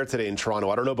is in the air today in Toronto.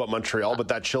 I don't know about Montreal, but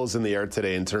that chill is in the air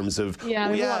today in terms of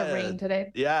there's a lot of rain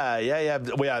today. Yeah.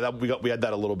 We had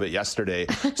that a little bit yesterday.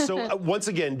 So once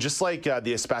again, just like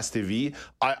the Espace TV,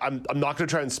 I'm not going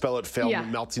to try and spell it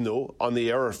Ferme Martineau on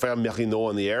the air or Ferme Martineau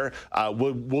on the air.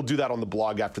 We'll do that on the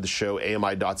blog after the show,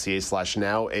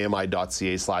 ami.ca/now,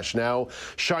 ami.ca/now.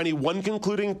 Shaini, one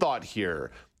concluding thought here.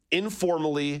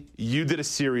 Informally, you did a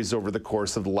series over the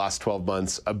course of the last 12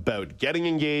 months about getting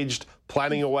engaged,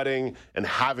 planning a wedding, and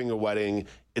having a wedding.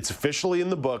 It's officially in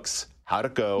the books. How'd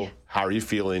it go? How are you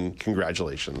feeling?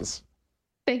 Congratulations.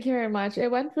 Thank you very much.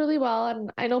 It went really well. And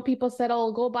I know people said,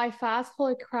 oh, go by fast.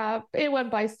 Holy crap. It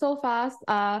went by so fast.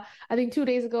 I think 2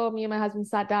 days ago, me and my husband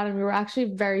sat down and we were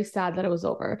actually very sad that it was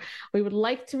over. We would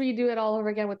like to redo it all over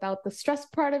again without the stress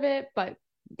part of it, but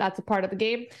that's a part of the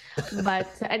game. But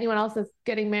anyone else that's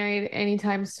getting married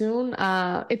anytime soon,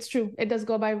 it's true. It does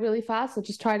go by really fast. So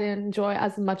just try to enjoy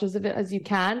as much of it as you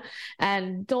can.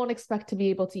 And don't expect to be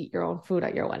able to eat your own food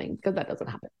at your wedding, because that doesn't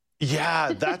happen.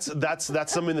 Yeah, that's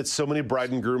something that so many bride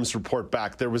and grooms report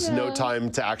back. There was no time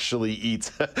to actually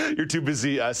eat. You're too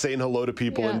busy saying hello to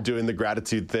people and doing the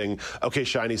gratitude thing. Okay,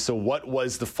 Shaini, so what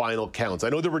was the final count? I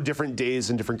know there were different days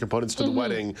and different components to the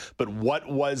wedding, but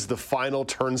what was the final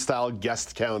turnstile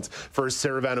guest count for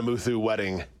Saravanamuthu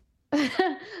wedding?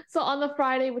 So on the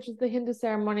Friday, which is the Hindu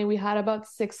ceremony, we had about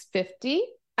 650.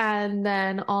 And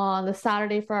then on the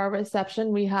Saturday for our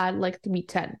reception, we had like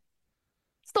 310.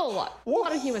 Still a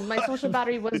lot of human. My social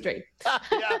battery was drained.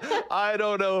 I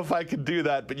don't know if I could do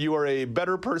that, but you are a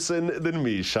better person than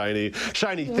me, Shaini.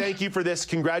 Shaini, thank you for this.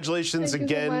 Congratulations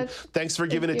again. So thanks for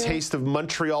giving a taste of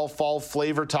Montreal fall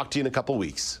flavor. Talk to you in a couple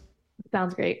weeks.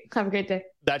 Sounds great. Have a great day.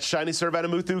 That's Shaini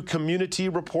Saravanamuthu, community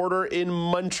reporter in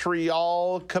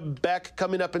Montreal, Quebec.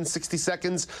 Coming up in 60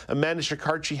 seconds, Amanda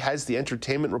Shikarchi has the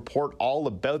entertainment report all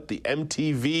about the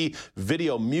MTV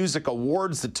Video Music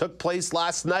Awards that took place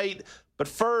last night. But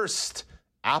first,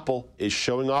 Apple is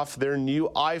showing off their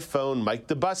new iPhone. Mike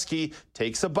Dubusky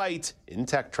takes a bite in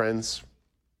Tech Trends.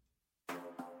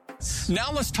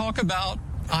 Now let's talk about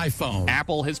iPhone.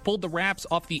 Apple has pulled the wraps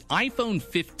off the iPhone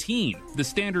 15. The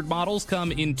standard models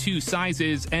come in 2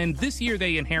 sizes, and this year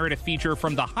they inherit a feature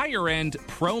from the higher-end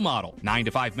Pro model. 9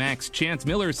 to 5 Max Chance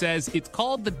Miller says it's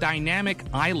called the Dynamic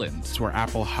Island. It's where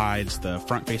Apple hides the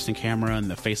front-facing camera and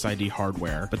the Face ID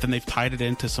hardware, but then they've tied it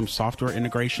into some software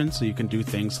integration so you can do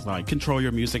things like control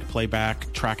your music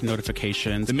playback, track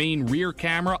notifications. The main rear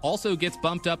camera also gets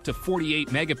bumped up to 48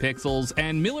 megapixels,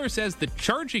 and Miller says the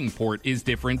charging port is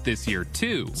different this year,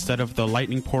 too. Instead of the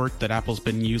Lightning port that Apple's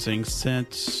been using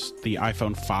since the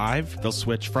iPhone 5, they'll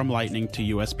switch from Lightning to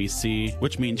USB-C,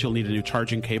 which means you'll need a new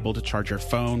charging cable to charge your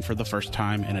phone for the first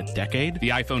time in a decade. The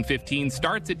iPhone 15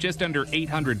 starts at just under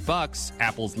 $800.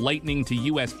 Apple's Lightning to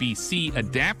USB-C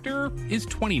adapter is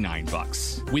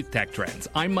 $29. With Tech Trends,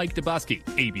 I'm Mike Dubusky,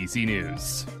 ABC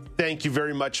News. Thank you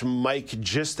very much, Mike.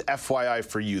 Just FYI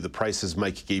for you, the prices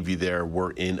Mike gave you there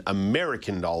were in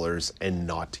American dollars and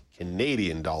not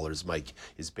Canadian dollars. Mike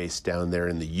is based down there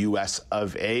in the US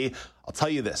of A. I'll tell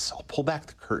you this, I'll pull back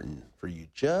the curtain for you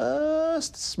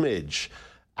just a smidge.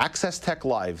 Access Tech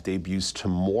Live debuts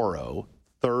tomorrow,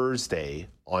 Thursday,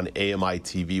 on AMI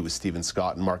TV with Stephen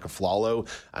Scott and Mark Aflalo.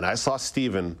 And I saw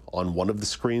Stephen on one of the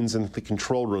screens in the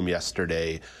control room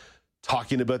yesterday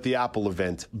talking about the Apple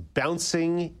event,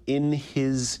 bouncing in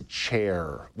his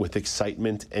chair with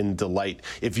excitement and delight.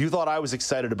 If you thought I was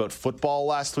excited about football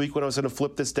last week when I was going to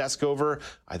flip this desk over,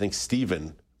 I think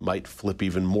Stephen might flip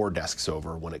even more desks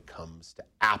over when it comes to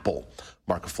Apple.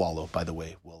 Mark Aflalo, by the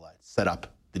way, will set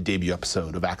up the debut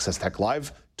episode of Access Tech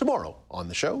Live tomorrow on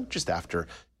the show, just after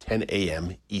 10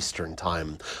 a.m. Eastern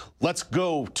Time. Let's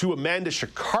go to Amanda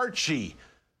Shikarchi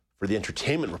for the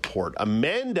entertainment report.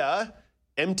 Amanda,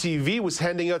 MTV was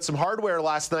handing out some hardware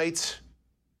last night.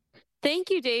 Thank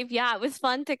you, Dave. Yeah, it was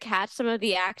fun to catch some of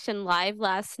the action live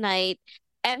last night.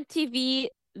 MTV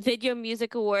Video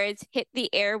Music Awards hit the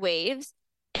airwaves,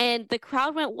 and the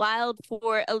crowd went wild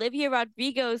for Olivia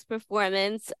Rodrigo's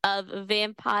performance of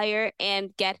Vampire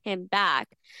and Get Him Back.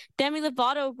 Demi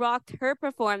Lovato rocked her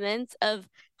performance of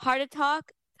Heart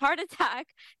Attack,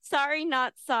 Sorry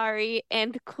Not Sorry,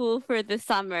 and Cool for the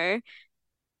Summer.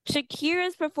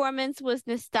 Shakira's performance was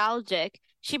nostalgic.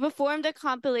 She performed a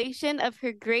compilation of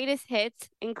her greatest hits,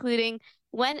 including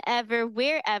Whenever,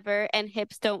 Wherever, and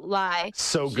Hips Don't Lie.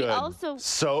 So She good. also,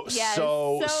 So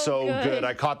good.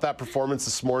 I caught that performance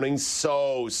this morning.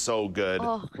 So good.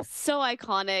 Oh, so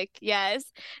iconic. Yes.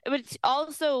 But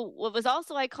what was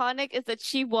also iconic is that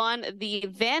she won the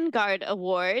Vanguard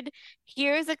Award.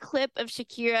 Here's a clip of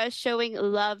Shakira showing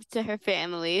love to her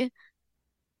family.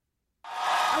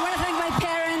 I want to thank my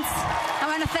parents. I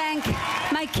want to thank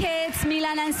my kids,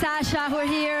 Milan and Sasha, who are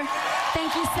here.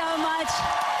 Thank you so much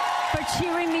for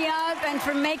cheering me up and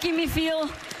for making me feel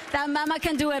that mama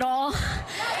can do it all.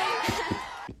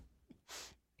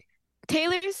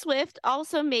 Taylor Swift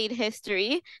also made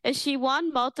history as she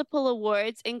won multiple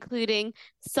awards, including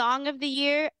Song of the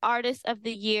Year, Artist of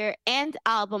the Year, and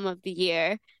Album of the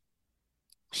Year.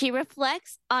 She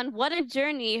reflects on what a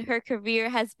journey her career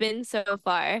has been so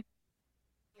far.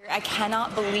 I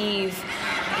cannot believe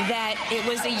that it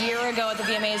was a year ago at the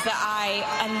VMAs that I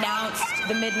announced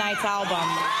the Midnight's album.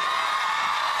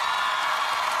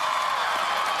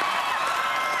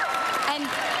 And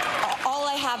all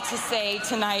I have to say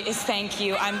tonight is thank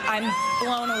you. I'm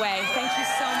blown away. Thank you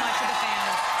so much to the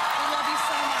fans. I love you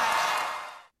so much.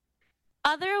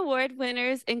 Other award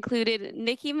winners included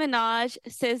Nicki Minaj,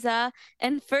 SZA,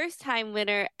 and first-time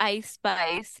winner Ice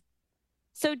Spice.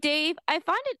 So, Dave, I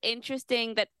find it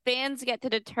interesting that fans get to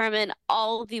determine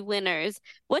all the winners.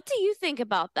 What do you think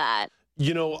about that?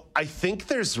 You know, I think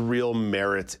there's real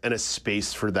merit and a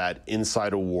space for that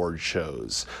inside award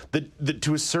shows. That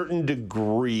to a certain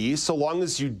degree, so long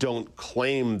as you don't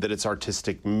claim that it's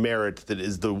artistic merit that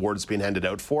is the awards being handed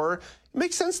out for, it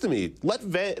makes sense to me. Let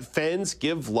fans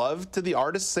give love to the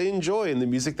artists they enjoy and the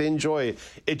music they enjoy.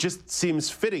 It just seems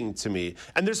fitting to me.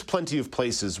 And there's plenty of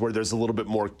places where there's a little bit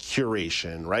more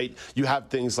curation, right? You have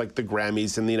things like the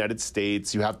Grammys in the United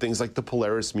States. You have things like the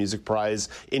Polaris Music Prize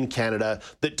in Canada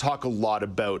that talk a lot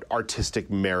about artistic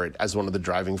merit as one of the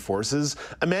driving forces.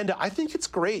 Amanda, I think it's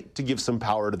great to give some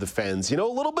power to the fans. You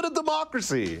know, a little bit of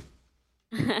democracy.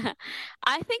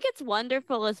 I think it's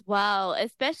wonderful as well,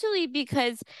 especially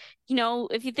because, you know,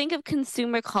 if you think of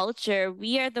consumer culture,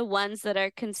 we are the ones that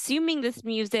are consuming this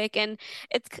music, and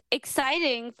it's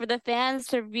exciting for the fans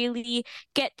to really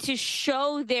get to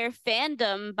show their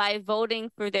fandom by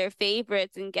voting for their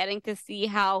favorites and getting to see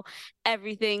how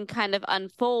everything kind of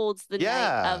unfolds the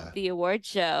night of the award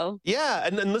show. Yeah,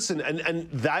 and listen, and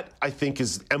that I think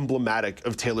is emblematic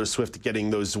of Taylor Swift getting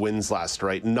those wins last,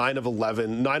 right? 9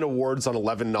 awards on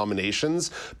 11 nominations.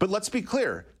 But let's be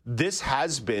clear, this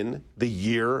has been the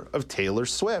year of Taylor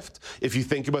Swift. If you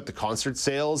think about the concert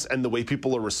sales and the way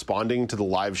people are responding to the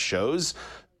live shows,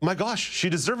 my gosh, she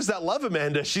deserves that love,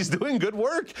 Amanda. She's doing good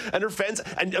work. And her fans,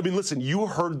 and I mean, listen, you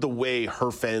heard the way her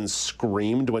fans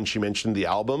screamed when she mentioned the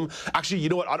album. Actually, you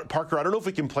know what, Parker, I don't know if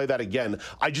we can play that again.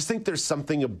 I just think there's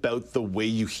something about the way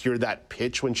you hear that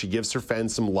pitch when she gives her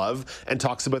fans some love and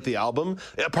talks about the album.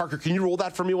 Parker, can you roll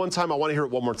that for me one time? I want to hear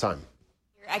it one more time.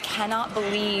 I cannot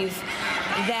believe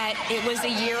that it was a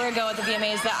year ago at the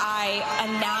VMAs that I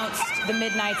announced the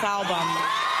Midnight's album.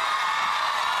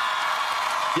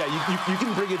 Yeah, you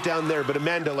can bring it down there, but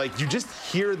Amanda, like, you just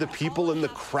hear the people in the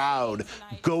crowd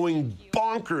going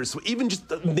bonkers. Even just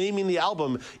naming the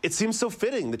album, it seems so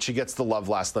fitting that she gets the love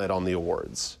last night on the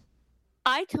awards.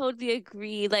 I totally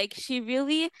agree. Like, she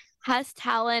really has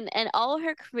talent, and all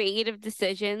her creative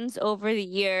decisions over the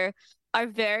year are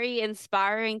very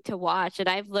inspiring to watch. And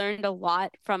I've learned a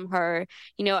lot from her,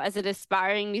 you know, as an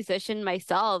aspiring musician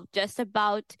myself, just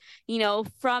about, you know,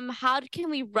 from how can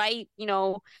we write, you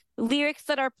know, lyrics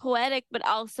that are poetic but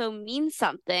also mean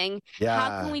something. Yeah.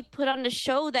 How can we put on a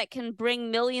show that can bring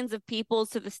millions of people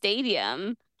to the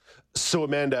stadium? So,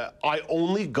 Amanda, I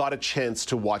only got a chance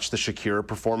to watch the Shakira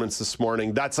performance this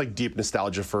morning. That's like deep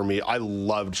nostalgia for me. I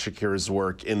loved Shakira's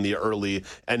work in the early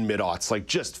and mid-aughts. Like,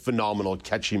 just phenomenal,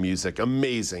 catchy music.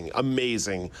 Amazing,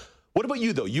 amazing. What about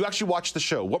you, though? You actually watched the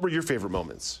show. What were your favorite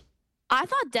moments? I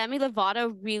thought Demi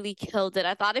Lovato really killed it.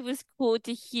 I thought it was cool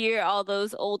to hear all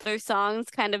those older songs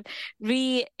kind of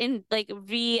reimagined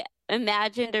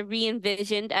or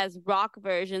re-envisioned as rock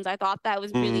versions. I thought that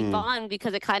was really fun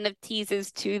because it kind of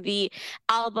teases to the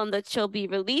album that she'll be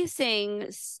releasing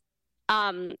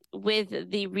with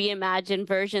the reimagined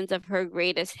versions of her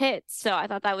greatest hits. So I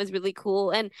thought that was really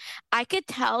cool. And I could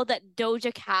tell that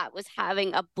Doja Cat was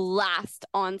having a blast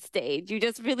on stage. You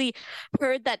just really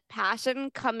heard that passion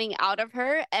coming out of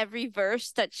her every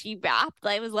verse that she rapped.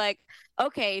 I was like,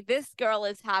 okay, this girl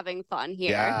is having fun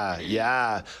here.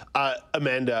 Yeah.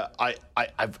 Amanda,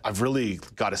 I've really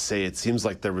got to say, it seems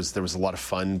like there was a lot of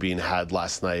fun being had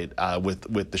last night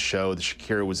with the show. The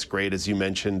Shakira was great, as you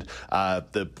mentioned.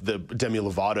 The Demi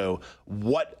Lovato,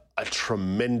 what a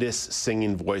tremendous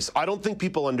singing voice. I don't think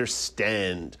people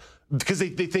understand, because they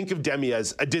think of Demi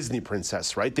as a Disney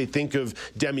princess, right? They think of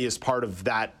Demi as part of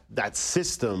that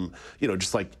system,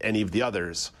 just like any of the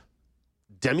others.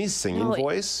 Demi's singing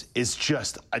voice is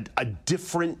just a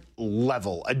different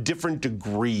level, a different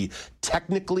degree.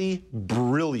 Technically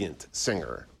brilliant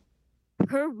singer.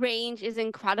 Her range is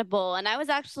incredible. And I was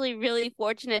actually really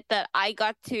fortunate that I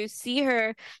got to see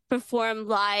her perform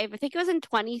live. I think it was in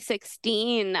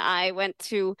 2016. I went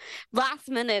to last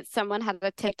minute. Someone had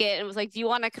a ticket and was like, do you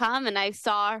want to come? And I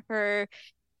saw her,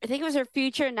 I think it was her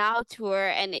Future Now tour.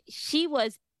 And she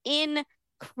was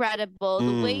incredible.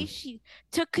 The way she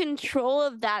took control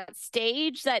of that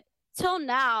stage, that till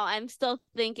now I'm still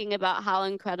thinking about how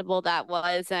incredible that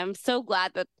was. And I'm so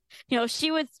glad that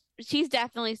she's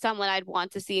definitely someone I'd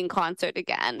want to see in concert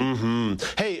again.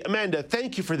 Hey, Amanda,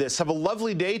 thank you for this. Have a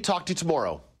lovely day. Talk to you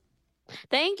tomorrow.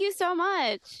 Thank you so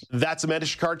much. That's Amanda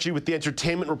Shikarchi with the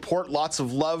Entertainment Report. Lots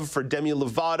of love for Demi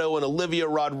Lovato and Olivia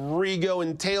Rodrigo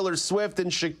and Taylor Swift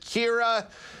and Shakira.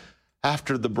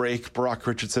 After the break, Brock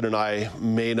Richardson and I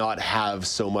may not have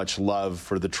so much love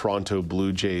for the Toronto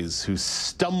Blue Jays, who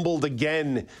stumbled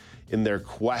again in their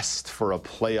quest for a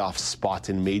playoff spot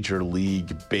in Major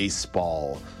League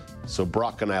Baseball. So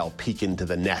Brock and I will peek into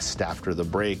the nest after the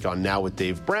break on Now with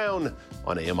Dave Brown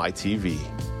on AMI TV.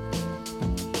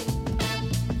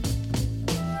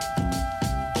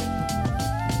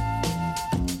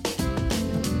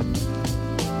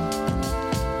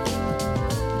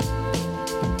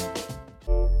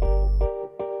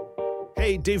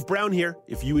 Hey, Dave Brown here.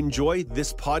 If you enjoy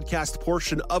this podcast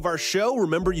portion of our show,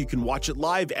 remember you can watch it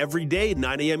live every day at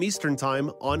 9 a.m. Eastern Time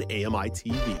on AMI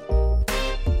TV.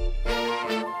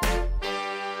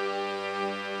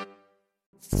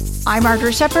 I'm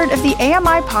Margaret Shepard of the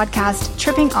AMI podcast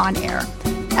Tripping On Air.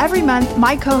 Every month,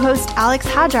 my co-host Alex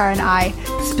Hajar and I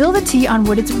spill the tea on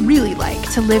what it's really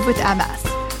like to live with MS.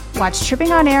 Watch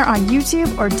Tripping On Air on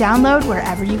YouTube or download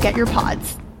wherever you get your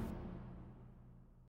pods.